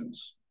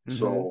imperfections. Mm-hmm.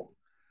 So,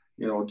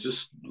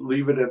 just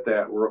leave it at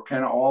that. We're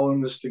kind of all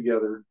in this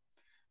together.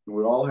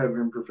 We all have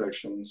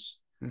imperfections.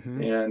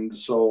 Mm-hmm. And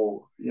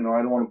so, I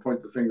don't want to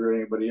point the finger at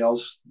anybody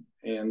else.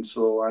 And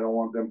so I don't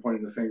want them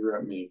pointing the finger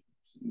at me.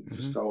 Mm-hmm.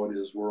 Just how it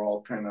is. We're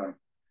all kind of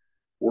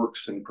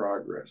works in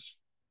progress.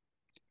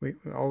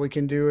 All we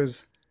can do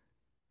is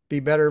be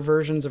better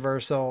versions of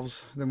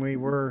ourselves than we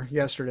Mm-hmm. were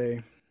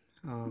yesterday.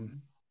 Um, Mm-hmm.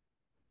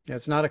 yeah,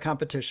 it's not a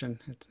competition.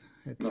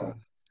 It's No,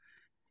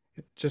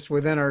 just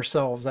within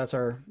ourselves. That's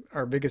our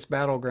biggest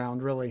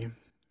battleground, really.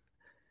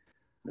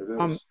 it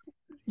Um, is.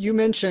 you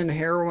mentioned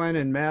heroin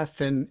and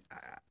meth, and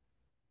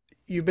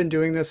you've been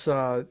doing this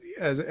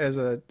as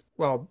a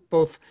well,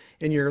 both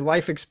in your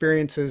life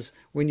experiences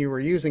when you were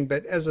using,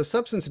 but as a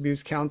substance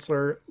abuse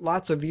counselor,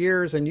 lots of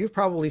years, and you've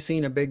probably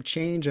seen a big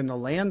change in the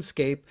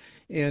landscape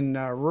in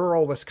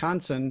rural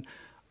Wisconsin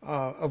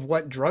of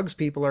what drugs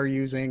people are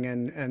using,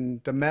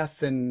 and the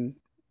meth and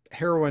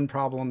heroin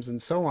problems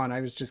and so on.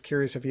 I was just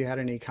curious if you had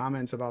any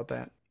comments about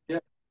that. Yeah.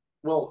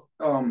 Well,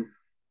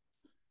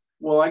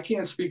 I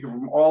can't speak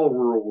from all of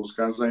rural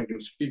Wisconsin. I can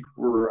speak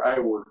where I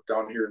work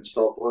down here in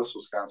Southwest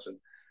Wisconsin.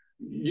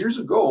 Years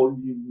ago,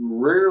 you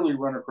rarely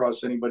run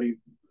across anybody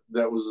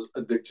that was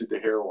addicted to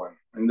heroin.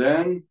 And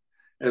then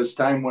as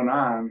time went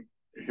on,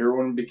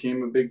 heroin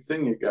became a big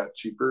thing. It got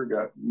cheaper,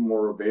 got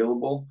more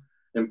available,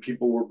 and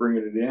people were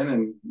bringing it in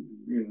and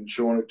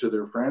showing it to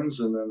their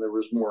friends. And then there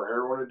was more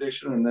heroin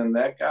addiction. And then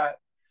that got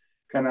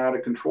kind of out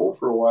of control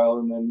for a while,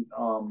 and then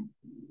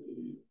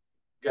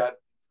got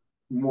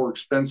more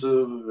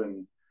expensive,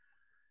 and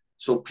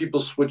so people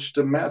switched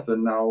to meth,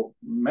 and now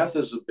meth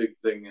is a big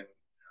thing, and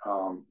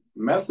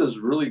meth has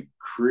really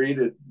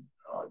created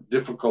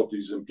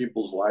difficulties in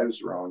people's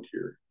lives around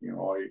here.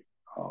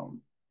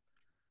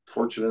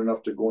 Fortunate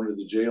enough to go into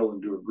the jail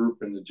and do a group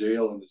in the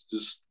jail, and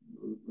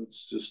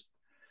it's just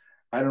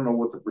I don't know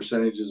what the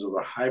percentage is of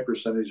a high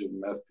percentage of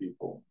meth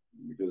people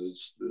because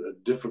it's a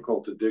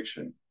difficult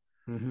addiction.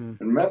 Mm-hmm.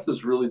 And meth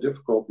is really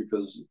difficult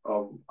because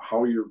of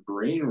how your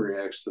brain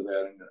reacts to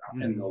that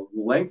and Mm-hmm. the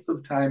length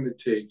of time it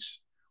takes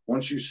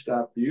once you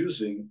stop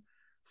using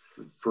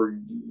for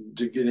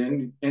to get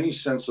any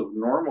sense of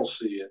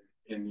normalcy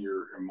in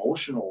your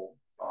emotional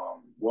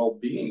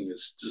well-being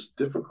is just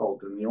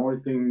difficult. And the only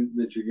thing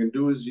that you can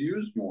do is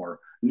use more.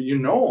 You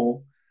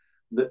know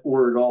that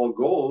where it all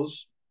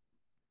goes.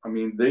 I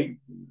mean, they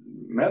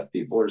meth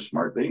people are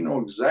smart. They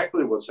know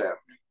exactly what's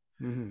happening,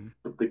 Mm-hmm.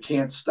 but they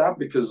can't stop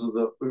because of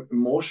the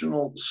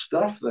emotional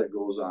stuff that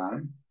goes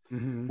on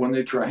Mm-hmm. when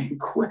they try and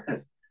quit.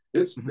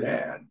 It's Mm-hmm.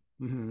 bad.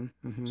 Mm-hmm.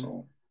 Mm-hmm.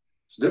 So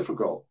it's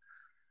difficult.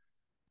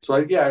 So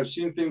yeah, I've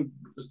seen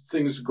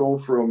things go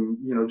from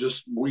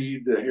just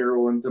weed to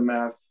heroin to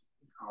meth.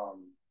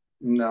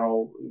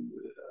 Now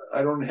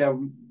I don't have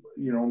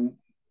you know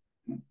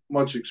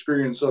much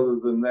experience other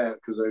than that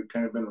because I've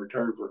kind of been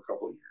retired for a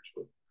couple of years,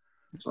 but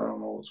so I don't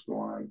know what's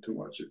going on too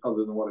much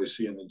other than what I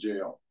see in the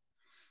jail.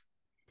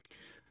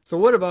 So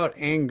what about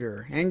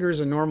anger? Anger is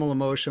a normal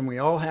emotion. We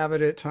all have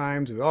it at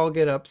times. We all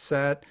get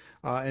upset.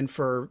 And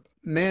for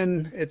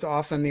men, it's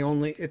only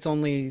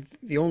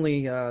the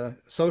only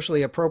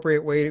socially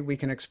appropriate way we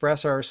can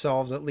express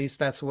ourselves. At least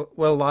that's what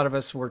a lot of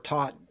us were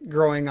taught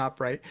growing up,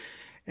 right?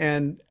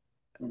 And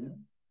Mhm.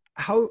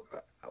 how,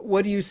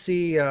 what do you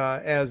see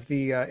as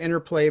the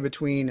interplay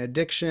between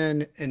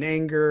addiction and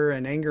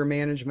anger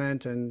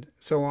management and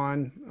so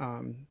on?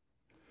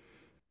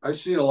 I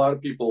see a lot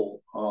of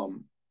people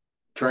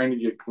trying to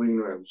get clean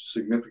who have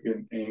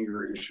significant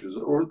anger issues,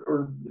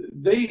 or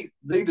they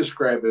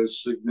describe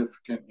as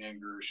significant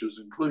anger issues,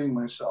 including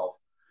myself.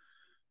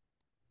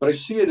 But I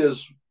see it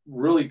as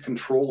really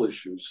control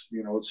issues.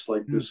 It's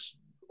like this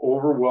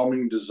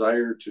overwhelming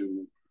desire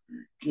to,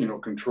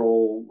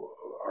 control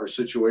our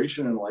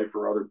situation in life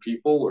or other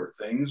people or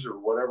things or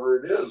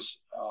whatever it is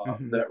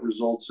Mm-hmm. that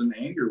results in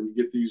anger. We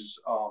get these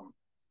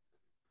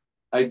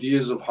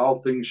ideas of how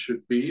things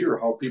should be or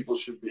how people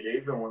should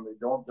behave, and when they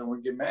don't, then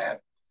we get mad.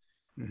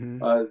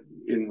 Mm-hmm. uh,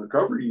 in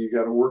recovery, you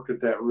got to work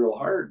at that real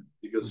hard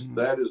because Mm-hmm.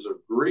 that is a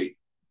great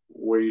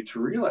way to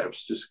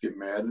relapse. Just get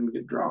mad and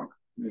get drunk.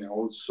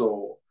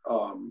 So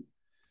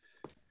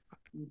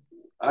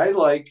I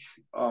like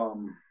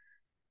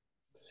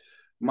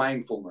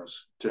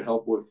mindfulness to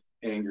help with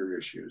anger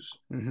issues.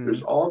 Mm-hmm.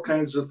 There's all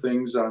kinds of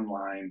things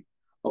online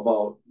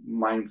about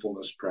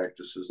mindfulness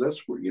practices.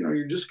 That's where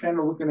you're just kind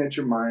of looking at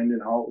your mind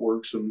and how it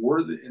works and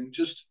and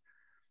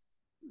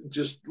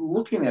just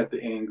looking at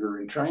the anger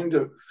and trying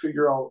to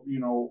figure out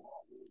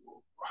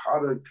how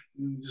to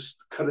just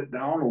cut it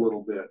down a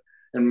little bit.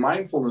 And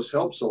mindfulness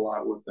helps a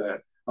lot with that.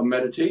 A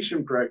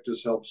meditation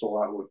practice helps a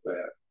lot with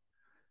that.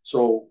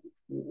 So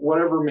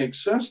whatever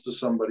makes sense to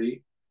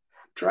somebody,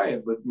 try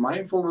it. But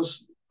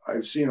mindfulness,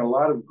 I've seen a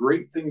lot of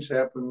great things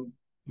happen.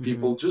 Mm-hmm.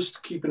 People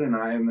just keeping an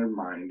eye on their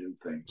mind and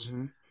things,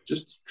 Mm-hmm.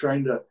 just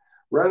trying to,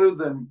 rather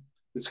than,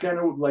 it's kind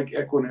of like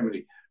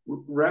equanimity.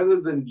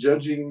 Rather than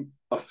judging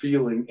a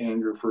feeling,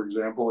 anger, for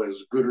example,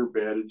 as good or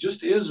bad, it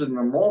just is in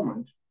the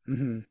moment,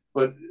 Mm-hmm.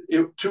 but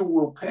it too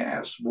will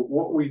pass. But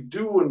what we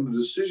do and the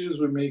decisions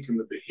we make and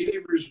the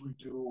behaviors we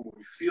do when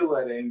we feel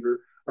that anger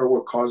are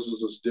what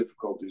causes us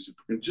difficulties. If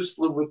we can just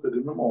live with it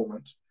in the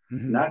moment,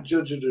 Mm-hmm. not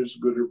judge it as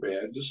good or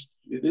bad, just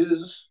it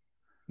is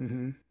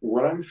Mm-hmm.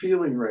 what I'm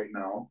feeling right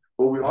now.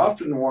 But we Mm-hmm.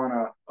 often want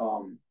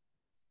to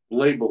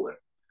label it,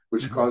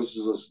 which Mm-hmm.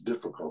 causes us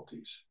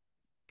difficulties.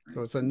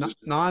 So it's a Just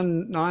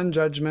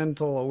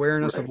non-judgmental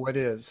awareness of right. what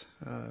is.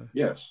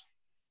 Yes,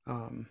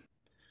 Um,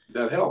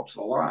 that helps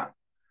a lot.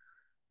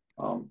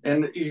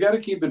 And you got to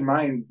keep in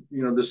mind,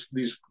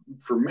 these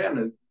for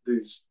men,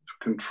 these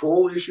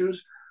control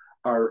issues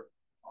are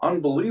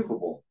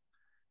unbelievable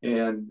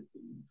and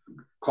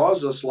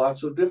cause us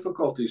lots of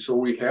difficulty. So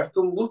we have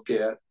to look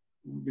at,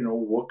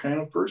 what kind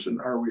of person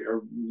are we?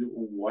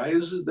 Why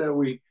is it that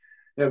we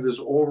have this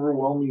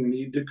overwhelming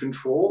need to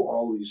control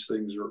all these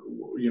things, or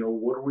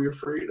what are we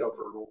afraid of,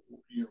 or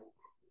you know,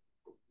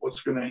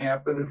 what's going to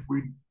happen if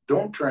we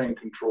don't try and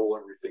control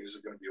everything? Is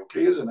it going to be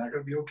okay? Is it not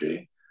going to be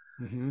okay?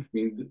 mhm, I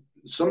mean,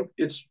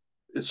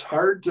 it's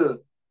hard to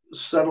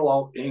settle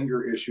out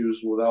anger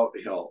issues without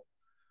help.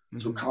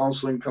 So mhm.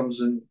 counseling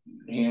comes in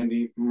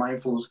handy,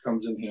 mindfulness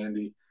comes in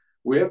handy.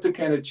 We have to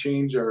kind of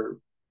change our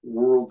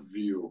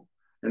worldview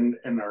and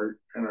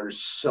our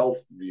self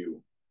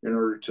view in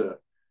order to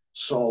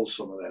solve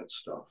some of that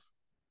stuff.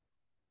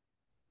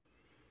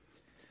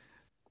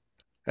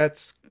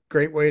 That's a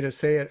great way to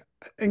say it.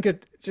 I think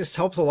it just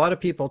helps a lot of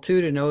people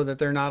too to know that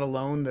they're not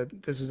alone,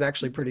 that this is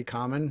actually pretty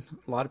common.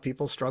 A lot of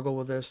people struggle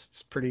with this.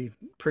 It's pretty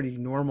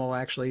normal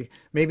actually.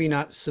 Maybe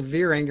not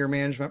severe anger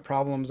management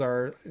problems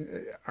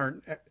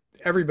aren't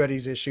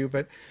everybody's issue,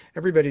 but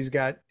everybody's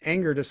got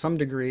anger to some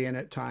degree and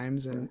at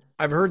times. Right. And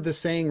I've heard the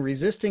saying,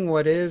 resisting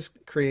what is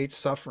creates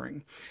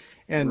suffering.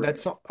 And Right.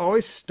 that's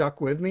always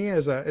stuck with me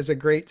as a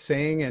great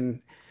saying.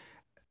 And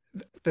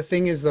the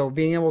thing is, though,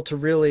 being able to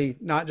really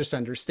not just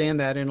understand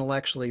that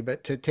intellectually,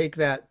 but to take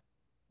that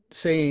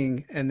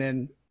saying and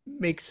then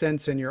make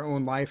sense in your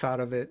own life out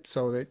of it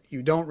so that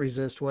you don't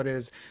resist what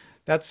is.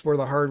 That's where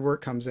the hard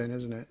work comes in,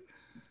 isn't it?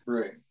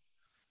 Right.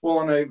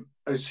 Well, and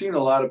I've seen a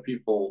lot of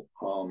people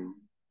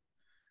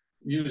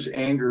use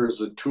anger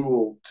as a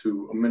tool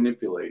to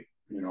manipulate.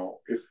 You know,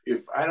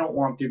 if I don't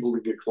want people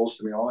to get close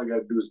to me, all I got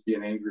to do is be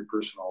an angry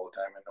person all the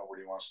time, and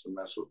nobody wants to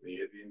mess with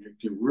me. And you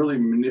can really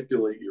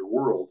manipulate your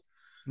world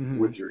Mm-hmm.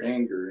 with your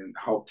anger and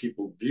how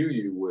people view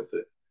you with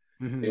it,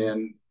 Mm-hmm.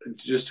 and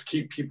just to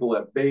keep people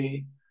at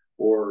bay,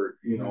 or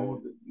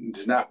Mm-hmm.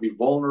 to not be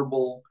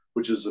vulnerable,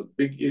 which is a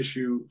big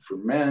issue for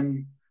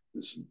men.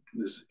 This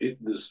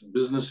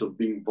business of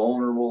being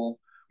vulnerable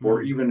or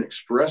Mm-hmm. even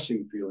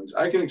expressing feelings.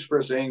 I can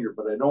express anger,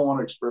 but I don't want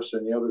to express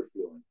any other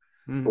feeling.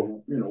 But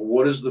Mm-hmm.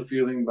 what is the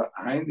feeling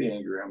behind the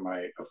anger? Am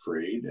I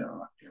afraid?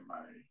 Am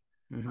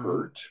I Mm-hmm.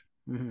 hurt?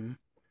 Mm-hmm.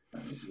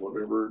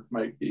 Whatever it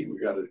might be, we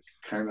got to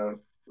kind of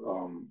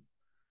um,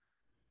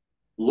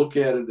 look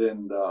at it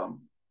and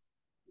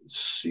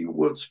see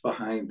what's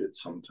behind it.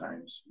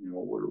 Sometimes,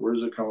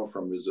 where's it coming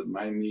from? Is it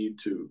my need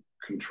to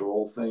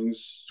control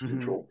things, to Mm-hmm.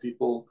 control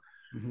people,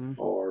 Mm-hmm.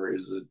 or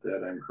is it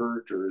that I'm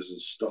hurt, or is it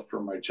stuff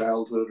from my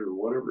childhood, or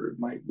whatever it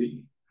might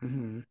be?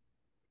 Mm-hmm.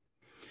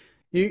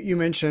 You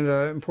mentioned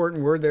an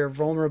important word there,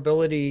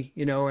 vulnerability,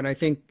 and I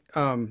think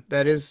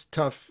that is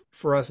tough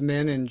for us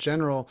men in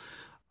general.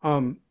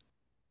 Um,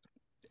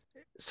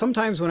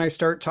 Sometimes when I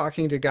start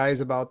talking to guys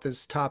about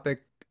this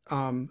topic,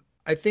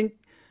 I think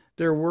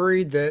they're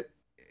worried that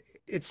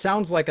it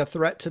sounds like a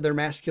threat to their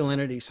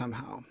masculinity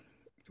somehow.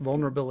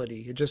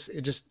 Vulnerability.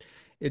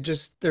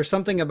 There's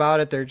something about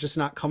it they're just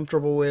not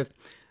comfortable with.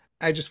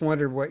 I just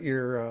wondered what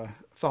your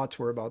thoughts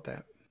were about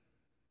that.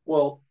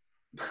 Well,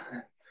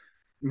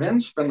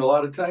 men spend a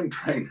lot of time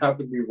trying not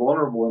to be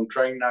vulnerable and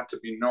trying not to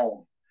be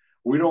known.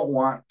 We don't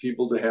want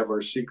people to have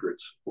our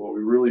secrets, what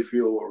we really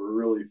feel, what we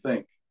really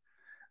think.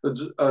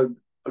 A,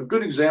 a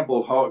good example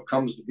of how it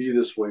comes to be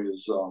this way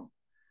is,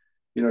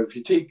 if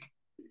you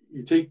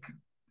take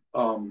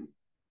um,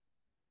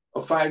 a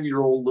 5-year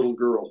old little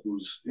girl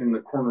who's in the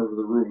corner of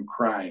the room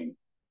crying.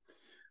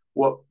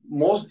 What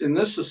most in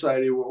this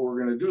society, what we're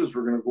going to do is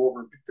we're going to go over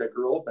and pick that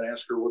girl up and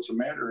ask her what's the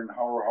matter and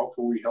how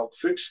can we help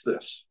fix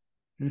this.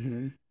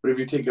 Mm-hmm. But if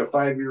you take a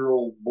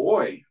 5-year-old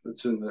boy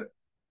that's in the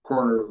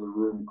corner of the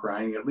room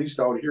crying, at least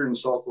out here in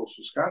Southwest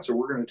Wisconsin,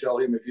 we're going to tell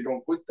him, if you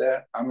don't quit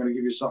that, I'm going to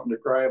give you something to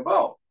cry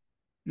about.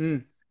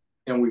 Mm.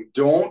 And we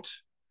don't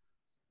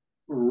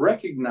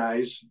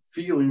recognize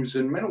feelings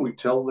in men. We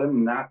tell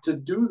them not to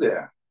do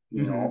that,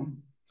 you Mm-hmm. know.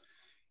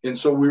 And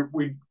so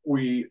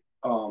we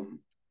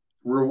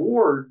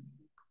reward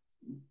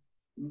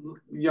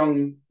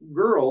young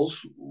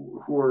girls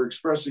who are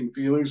expressing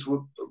feelings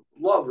with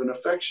love and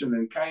affection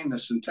and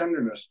kindness and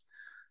tenderness.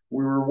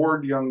 We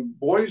reward young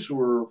boys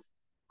who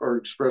are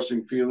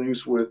expressing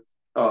feelings with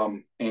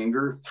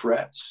anger,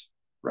 threats,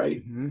 right?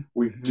 Mm-hmm.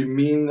 We Mm-hmm.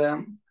 demean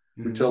them.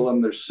 We Mm-hmm. tell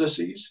them they're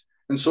sissies.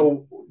 And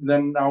so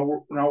then now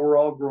we're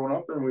all grown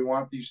up, and we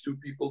want these two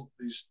people,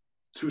 these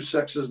two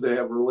sexes, to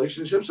have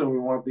relationships, and we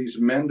want these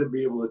men to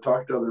be able to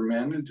talk to other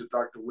men and to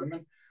talk to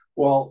women.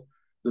 Well,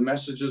 the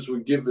messages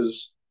we give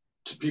is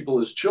to people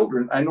as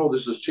children. I know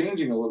this is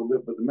changing a little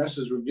bit, but the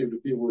message we give to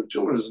people as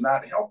children is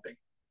not helping.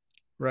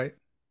 Right.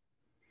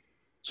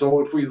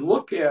 So if we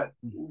look at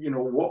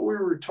what we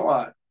were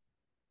taught,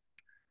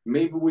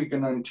 maybe we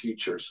can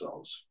unteach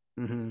ourselves.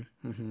 Mm-hmm.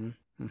 Mm-hmm.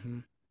 Mm-hmm.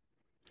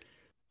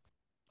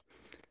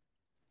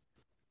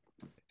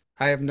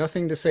 I have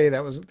nothing to say.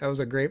 That was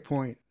a great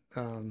point.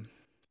 Um,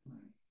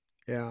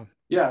 yeah.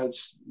 Yeah,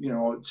 it's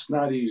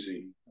not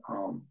easy.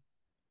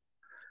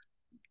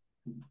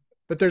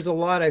 But there's a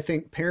lot I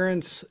think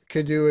parents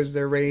could do as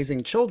they're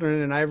raising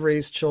children, and I've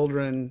raised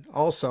children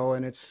also,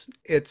 and it's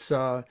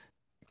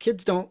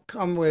kids don't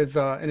come with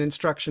an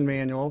instruction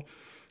manual,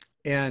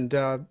 and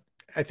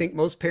I think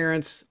most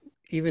parents,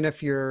 even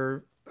if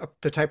you're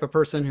the type of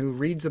person who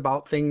reads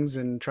about things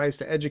and tries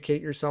to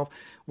educate yourself,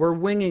 we're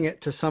winging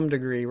it to some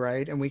degree,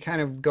 right? And we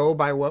kind of go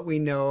by what we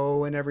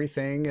know and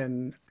everything.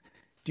 And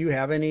do you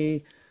have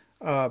any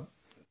uh,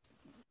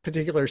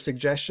 particular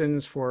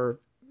suggestions for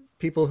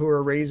people who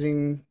are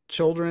raising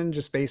children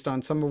just based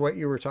on some of what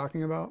you were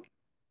talking about?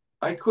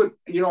 I could,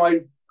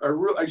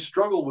 I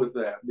struggle with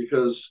that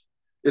because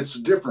it's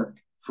different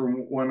from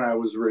when I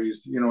was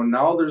raised.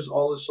 Now there's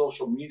all this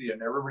social media,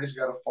 and everybody's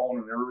got a phone,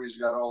 and everybody's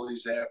got all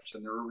these apps,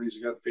 and everybody's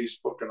got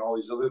Facebook and all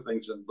these other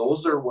things, and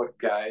those are what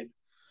guide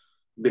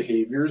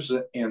behaviors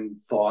and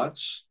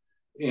thoughts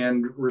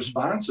and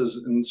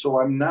responses. And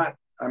so I'm not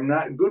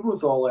good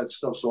with all that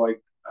stuff. So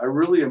I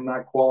really am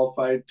not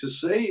qualified to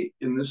say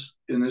in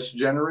this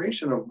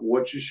generation of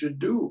what you should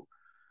do.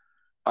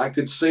 I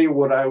could say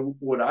what I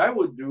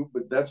would do,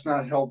 but that's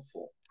not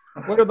helpful.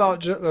 What about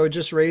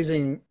just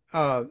raising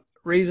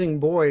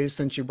boys,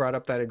 since you brought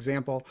up that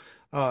example,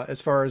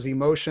 as far as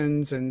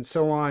emotions and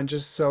so on,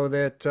 just so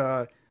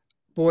that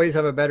boys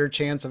have a better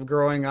chance of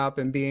growing up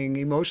and being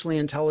emotionally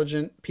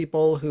intelligent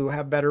people who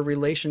have better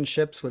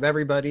relationships with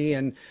everybody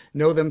and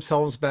know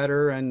themselves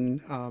better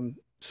and I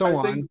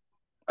so think on.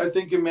 I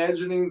think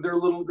imagining they're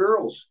little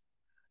girls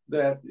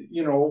that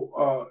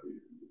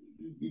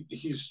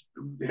he's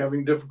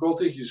having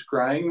difficulty, he's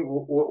crying.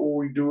 What will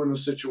we do in a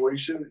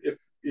situation if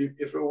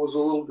it was a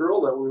little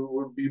girl that we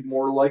would be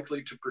more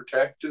likely to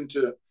protect and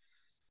to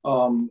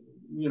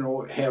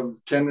have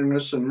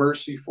tenderness and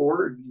mercy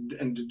for,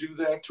 and to do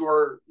that to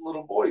our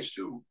little boys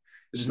too.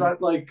 It's Hmm.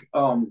 not like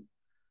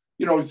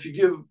if you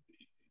give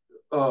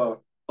uh,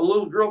 a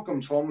little girl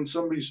comes home and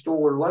somebody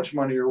stole her lunch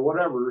money or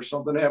whatever, or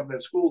something happened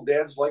at school,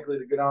 dad's likely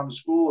to get on to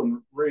school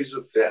and raise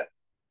a fit.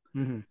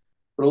 Hmm.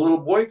 But a little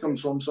boy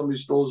comes home, somebody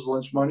stole his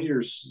lunch money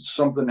or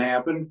something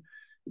happened,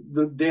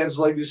 the dad's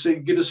likely to say,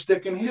 get a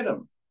stick and hit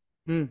him.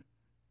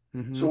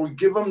 So Hmm. we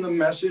give them the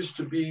message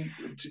to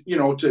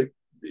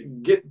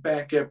get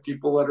back at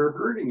people that are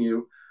hurting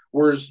you,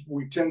 whereas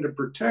we tend to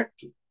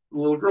protect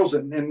little girls.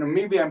 And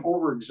maybe I'm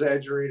over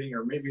exaggerating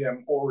or maybe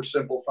I'm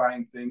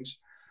oversimplifying things,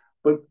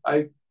 but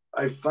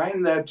I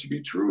find that to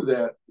be true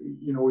that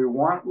we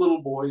want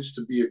little boys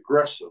to be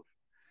aggressive,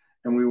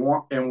 and we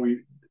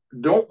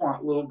don't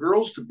want little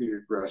girls to be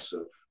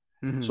aggressive.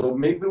 Hmm. So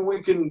maybe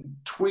we can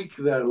tweak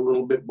that a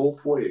little bit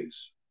both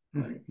ways,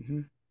 right?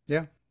 Hmm.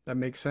 Yeah, that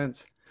makes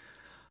sense.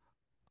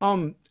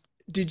 Um,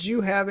 did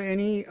you have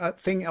any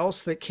thing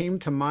else that came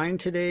to mind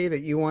today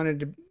that you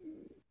wanted to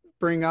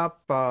bring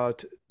up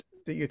that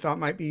you thought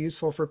might be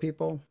useful for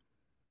people?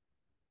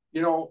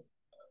 You know,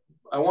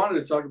 I wanted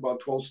to talk about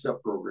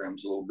 12-step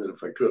programs a little bit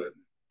if I could.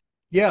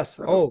 Yes.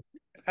 Uh, Oh,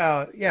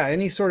 yeah.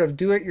 Any sort of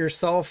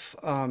do-it-yourself,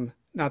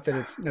 not that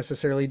it's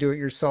necessarily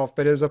do-it-yourself,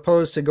 but as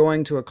opposed to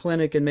going to a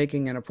clinic and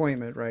making an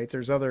appointment, right?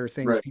 There's other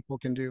things right. people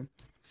can do.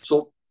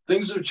 So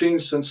things have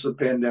changed since the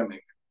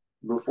pandemic.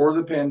 Before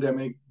the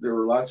pandemic, there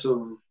were lots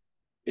of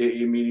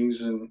AA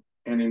meetings and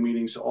NA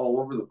meetings all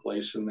over the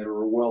place, and they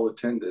were well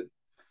attended.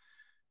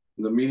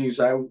 The meetings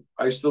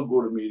I still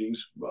go to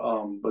meetings,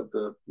 but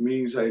the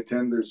meetings I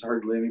attend, there's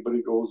hardly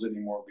anybody goes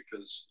anymore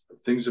because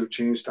things have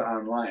changed to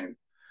online.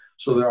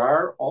 So there Mhm.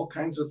 are all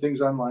kinds of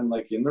things online,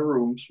 like in the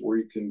rooms where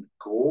you can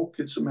go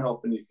get some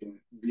help and you can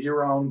be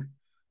around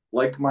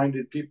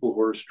like-minded people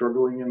who are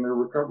struggling in their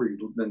recovery,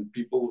 and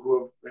people who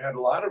have had a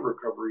lot of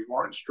recovery who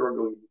aren't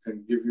struggling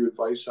can give you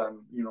advice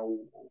on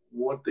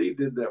what they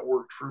did that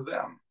worked for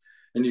them,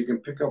 and you can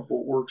pick up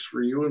what works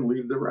for you and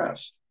leave the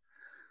rest.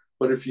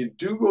 But if you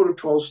do go to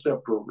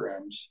 12-step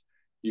programs,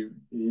 the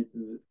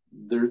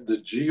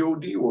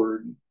God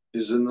word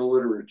is in the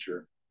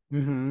literature.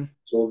 Mhm.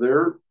 So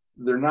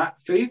they're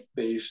not faith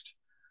based,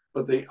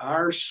 but they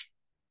are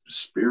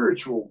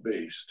spiritual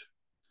based.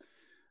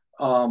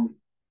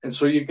 And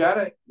so you got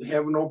to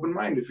have an open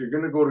mind. If you're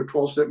going to go to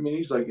 12-step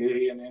meetings like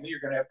AA and NA, you're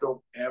going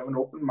to have an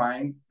open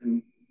mind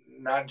and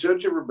not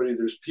judge everybody.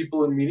 There's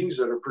people in meetings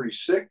that are pretty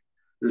sick.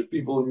 There's Mhm.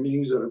 people in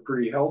meetings that are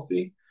pretty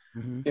healthy,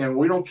 Mhm. and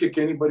we don't kick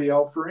anybody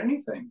out for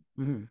anything.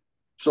 Mhm.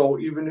 So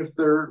even if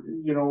they're,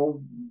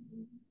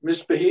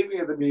 misbehaving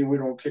at the meeting, we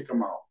don't kick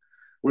them out.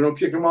 We don't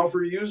kick them out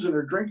for using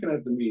or drinking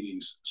at the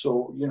meetings.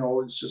 So,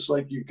 it's just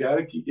like you got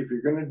to keep, if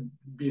you're going to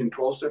be in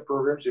 12-step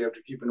programs, you have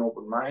to keep an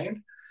open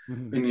mind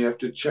Mhm. and you have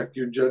to check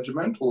your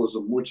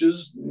judgmentalism, which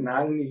is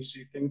not an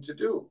easy thing to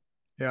do.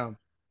 Yeah.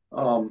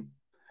 Um,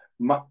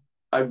 my,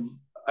 I've,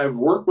 I've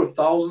worked with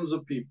thousands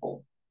of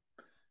people.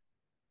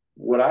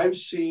 What I've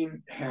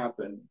seen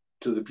happen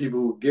to the people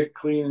who get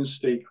clean and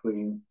stay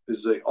clean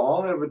is they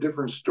all have a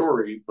different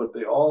story, but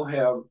they all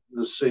have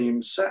the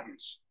same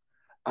sentence.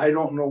 I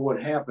don't know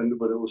what happened,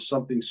 but it was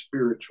something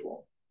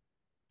spiritual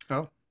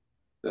Oh.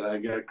 that I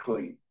got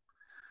clean.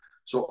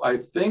 So I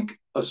think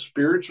a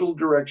spiritual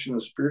direction,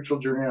 a spiritual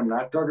journey, I'm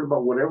not talking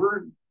about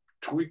whatever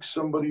tweaks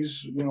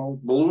somebody's,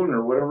 balloon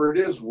or whatever it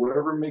is,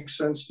 whatever makes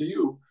sense to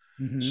you.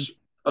 Mhm.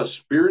 A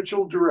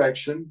spiritual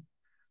direction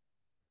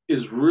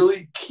is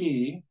really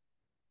key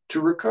to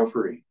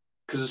recovery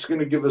because it's going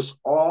to give us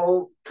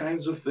all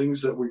kinds of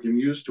things that we can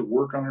use to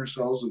work on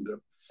ourselves and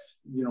to,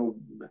 you know,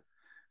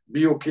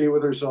 be okay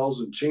with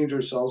ourselves and change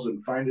ourselves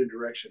and find a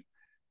direction.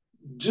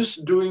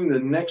 Just doing the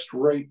next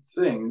right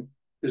thing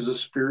is a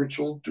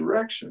spiritual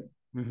direction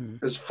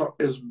Mhm.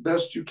 as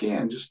best you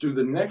can. Just do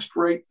the next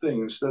right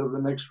thing instead of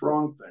the next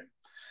wrong thing.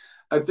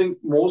 I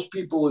think most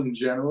people in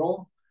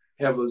general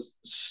have a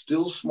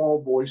still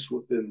small voice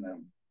within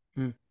them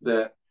Mhm.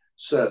 that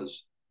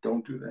says,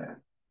 don't do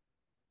that.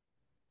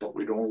 But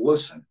we don't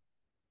listen.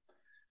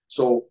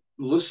 So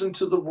listen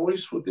to the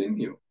voice within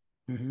you.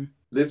 Mhm.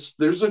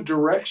 There's a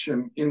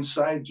direction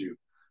inside you.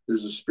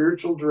 There's a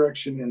spiritual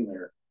direction in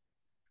there,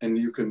 and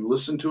you can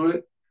listen to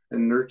it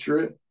and nurture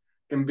it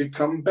and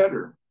become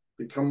better,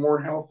 become more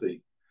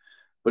healthy.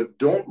 But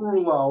don't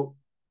rule out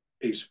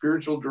a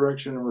spiritual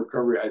direction in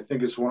recovery. I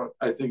think it's one.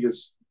 I think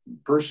it's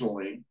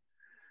personally.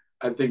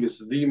 I think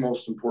it's the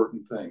most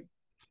important thing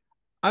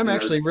I'm in our.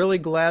 actually really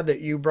glad that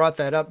you brought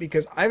that up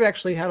because I've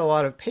actually had a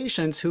lot of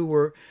patients who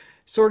were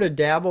sort of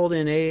dabbled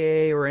in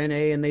AA or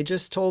NA and they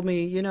just told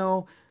me,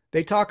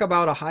 they talk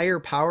about a higher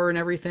power and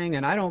everything,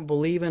 and I don't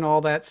believe in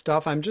all that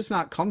stuff. I'm just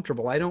not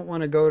comfortable. I don't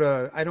want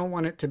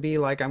it to be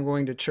like I'm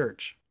going to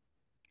church.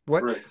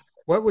 What Right.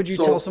 what would you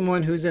tell So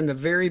someone who's in the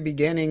very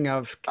beginning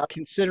of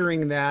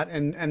considering that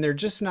and they're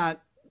just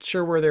not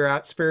sure where they're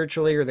at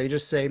spiritually, or they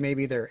just say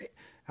maybe they're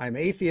I'm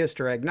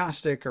atheist or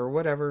agnostic or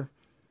whatever.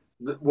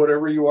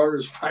 Whatever you are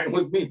is fine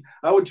with me.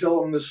 I would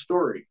tell them this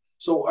story.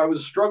 So I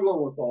was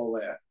struggling with all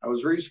that. I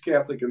was raised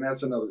Catholic, and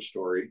that's another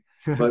story.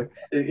 But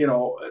I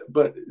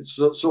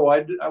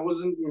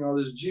wasn't,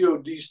 this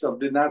God stuff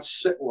did not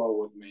sit well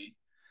with me,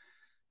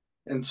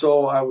 and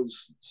so I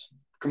was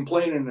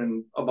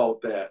complaining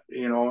about that,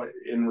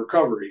 in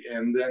recovery.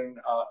 And then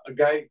a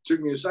guy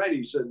took me aside.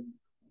 He said,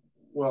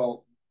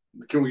 "Well,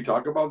 can we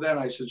talk about that?" And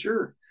I said,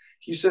 "Sure."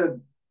 He said,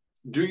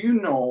 "Do you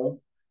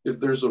know if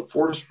there's a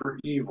force for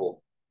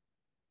evil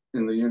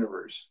in the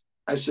universe?"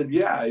 I said,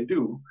 "Yeah, I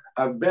do.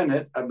 I've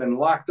been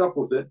locked up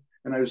with it,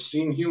 and I've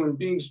seen human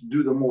beings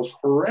do the most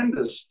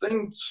horrendous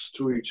things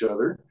to each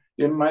other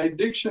in my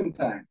addiction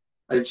time.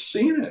 I've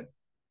seen it."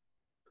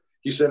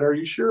 He said, "Are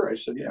you sure?" I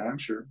said, "Yeah, I'm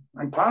sure.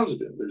 I'm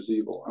positive there's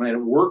evil. I mean,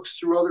 it works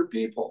through other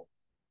people."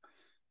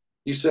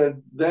 He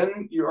said,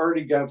 "Then you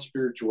already got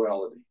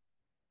spirituality.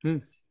 Hmm.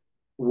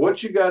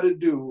 What you got to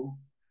do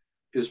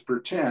is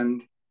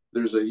pretend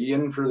there's a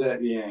yin for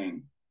that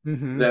yang,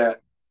 Mm-hmm.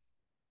 that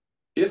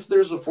if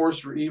there's a force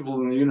for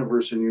evil in the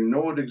universe and you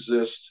know it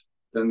exists,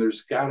 then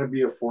there's got to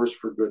be a force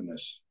for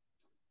goodness.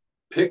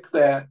 Pick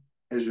that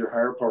as your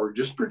higher power.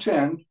 Just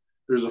pretend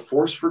there's a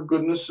force for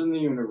goodness in the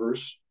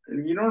universe.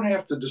 And you don't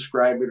have to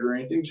describe it or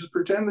anything. Just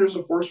pretend there's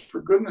a force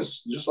for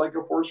goodness, just like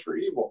a force for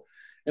evil.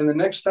 And the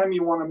next time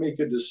you want to make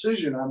a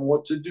decision on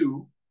what to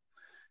do,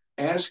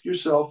 ask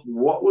yourself,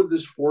 what would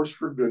this force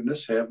for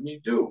goodness have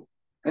me do?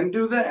 And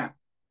do that.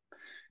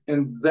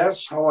 And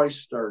that's how I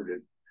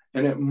started.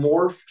 And it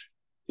morphed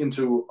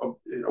into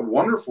a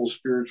wonderful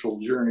spiritual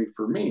journey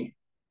for me.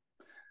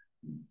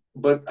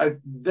 But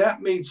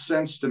that made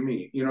sense to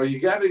me. You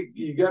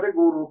gotta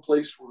go to a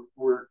place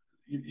where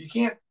you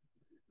can't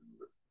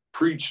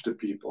preach to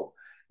people.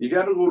 You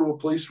got to go to a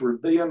place where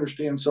they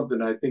understand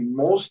something. I think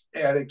most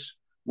addicts,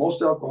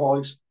 most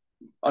alcoholics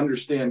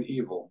understand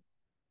evil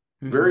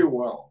Mm-hmm. very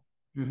well.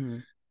 Mm-hmm.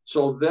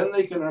 So then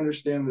they can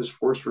understand this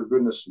force for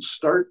goodness and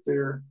start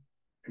there,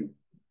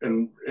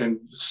 and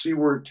see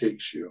where it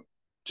takes you. I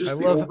Just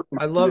be love open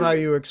I love how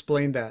minded. you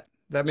explained that.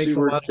 That See makes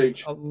where it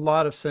takes a you.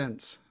 lot of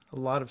sense. A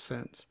lot of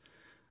sense.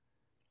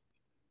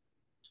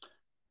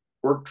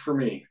 Worked for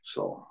me.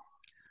 So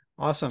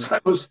Awesome.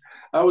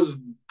 I was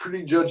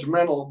pretty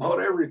judgmental about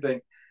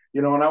everything,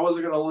 and I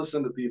wasn't going to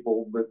listen to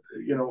people. But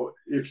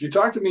if you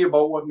talk to me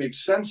about what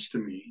makes sense to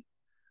me,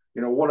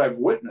 what I've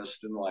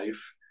witnessed in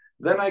life,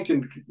 then I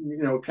can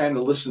kind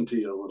of listen to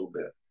you a little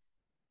bit.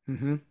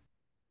 Mm-hmm.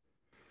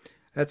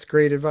 That's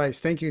great advice.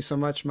 Thank you so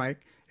much, Mike.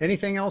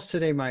 Anything else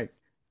today, Mike?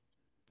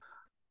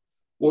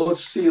 Well,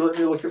 let's see. Let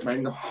me look at my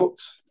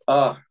notes.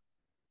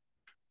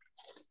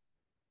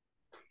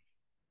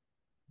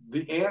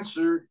 The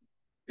answer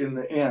in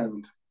the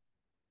end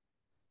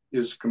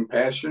is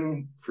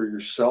compassion for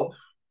yourself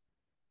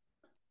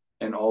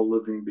and all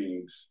living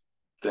beings.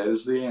 That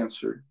is the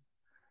answer.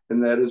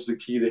 And that is the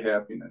key to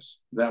happiness.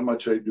 That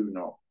much I do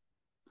know.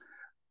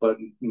 But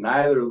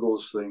neither of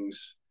those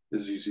things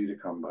is easy to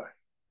come by.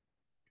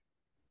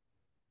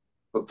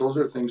 But those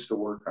are things to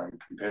work on: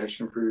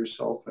 compassion for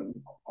yourself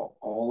and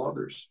all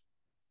others,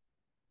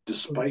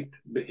 despite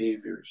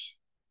behaviors,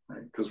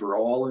 right? Because we're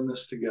all in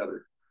this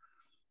together.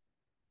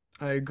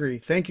 I agree.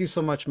 Thank you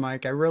so much,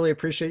 Mike. I really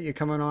appreciate you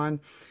coming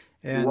on.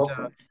 You're And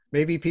welcome.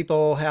 maybe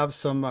people have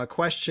some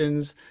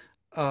questions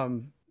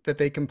that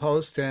they can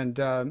post, and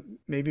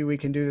maybe we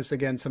can do this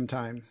again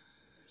sometime.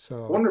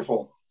 So,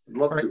 Wonderful. I'd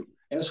all love right. to.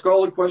 Ask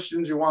all the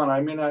questions you want.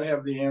 I may not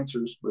have the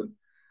answers, but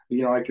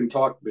I can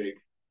talk big.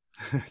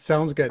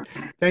 Sounds good.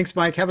 Thanks,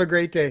 Mike. Have a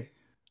great day.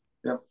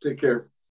 Yep. Take care.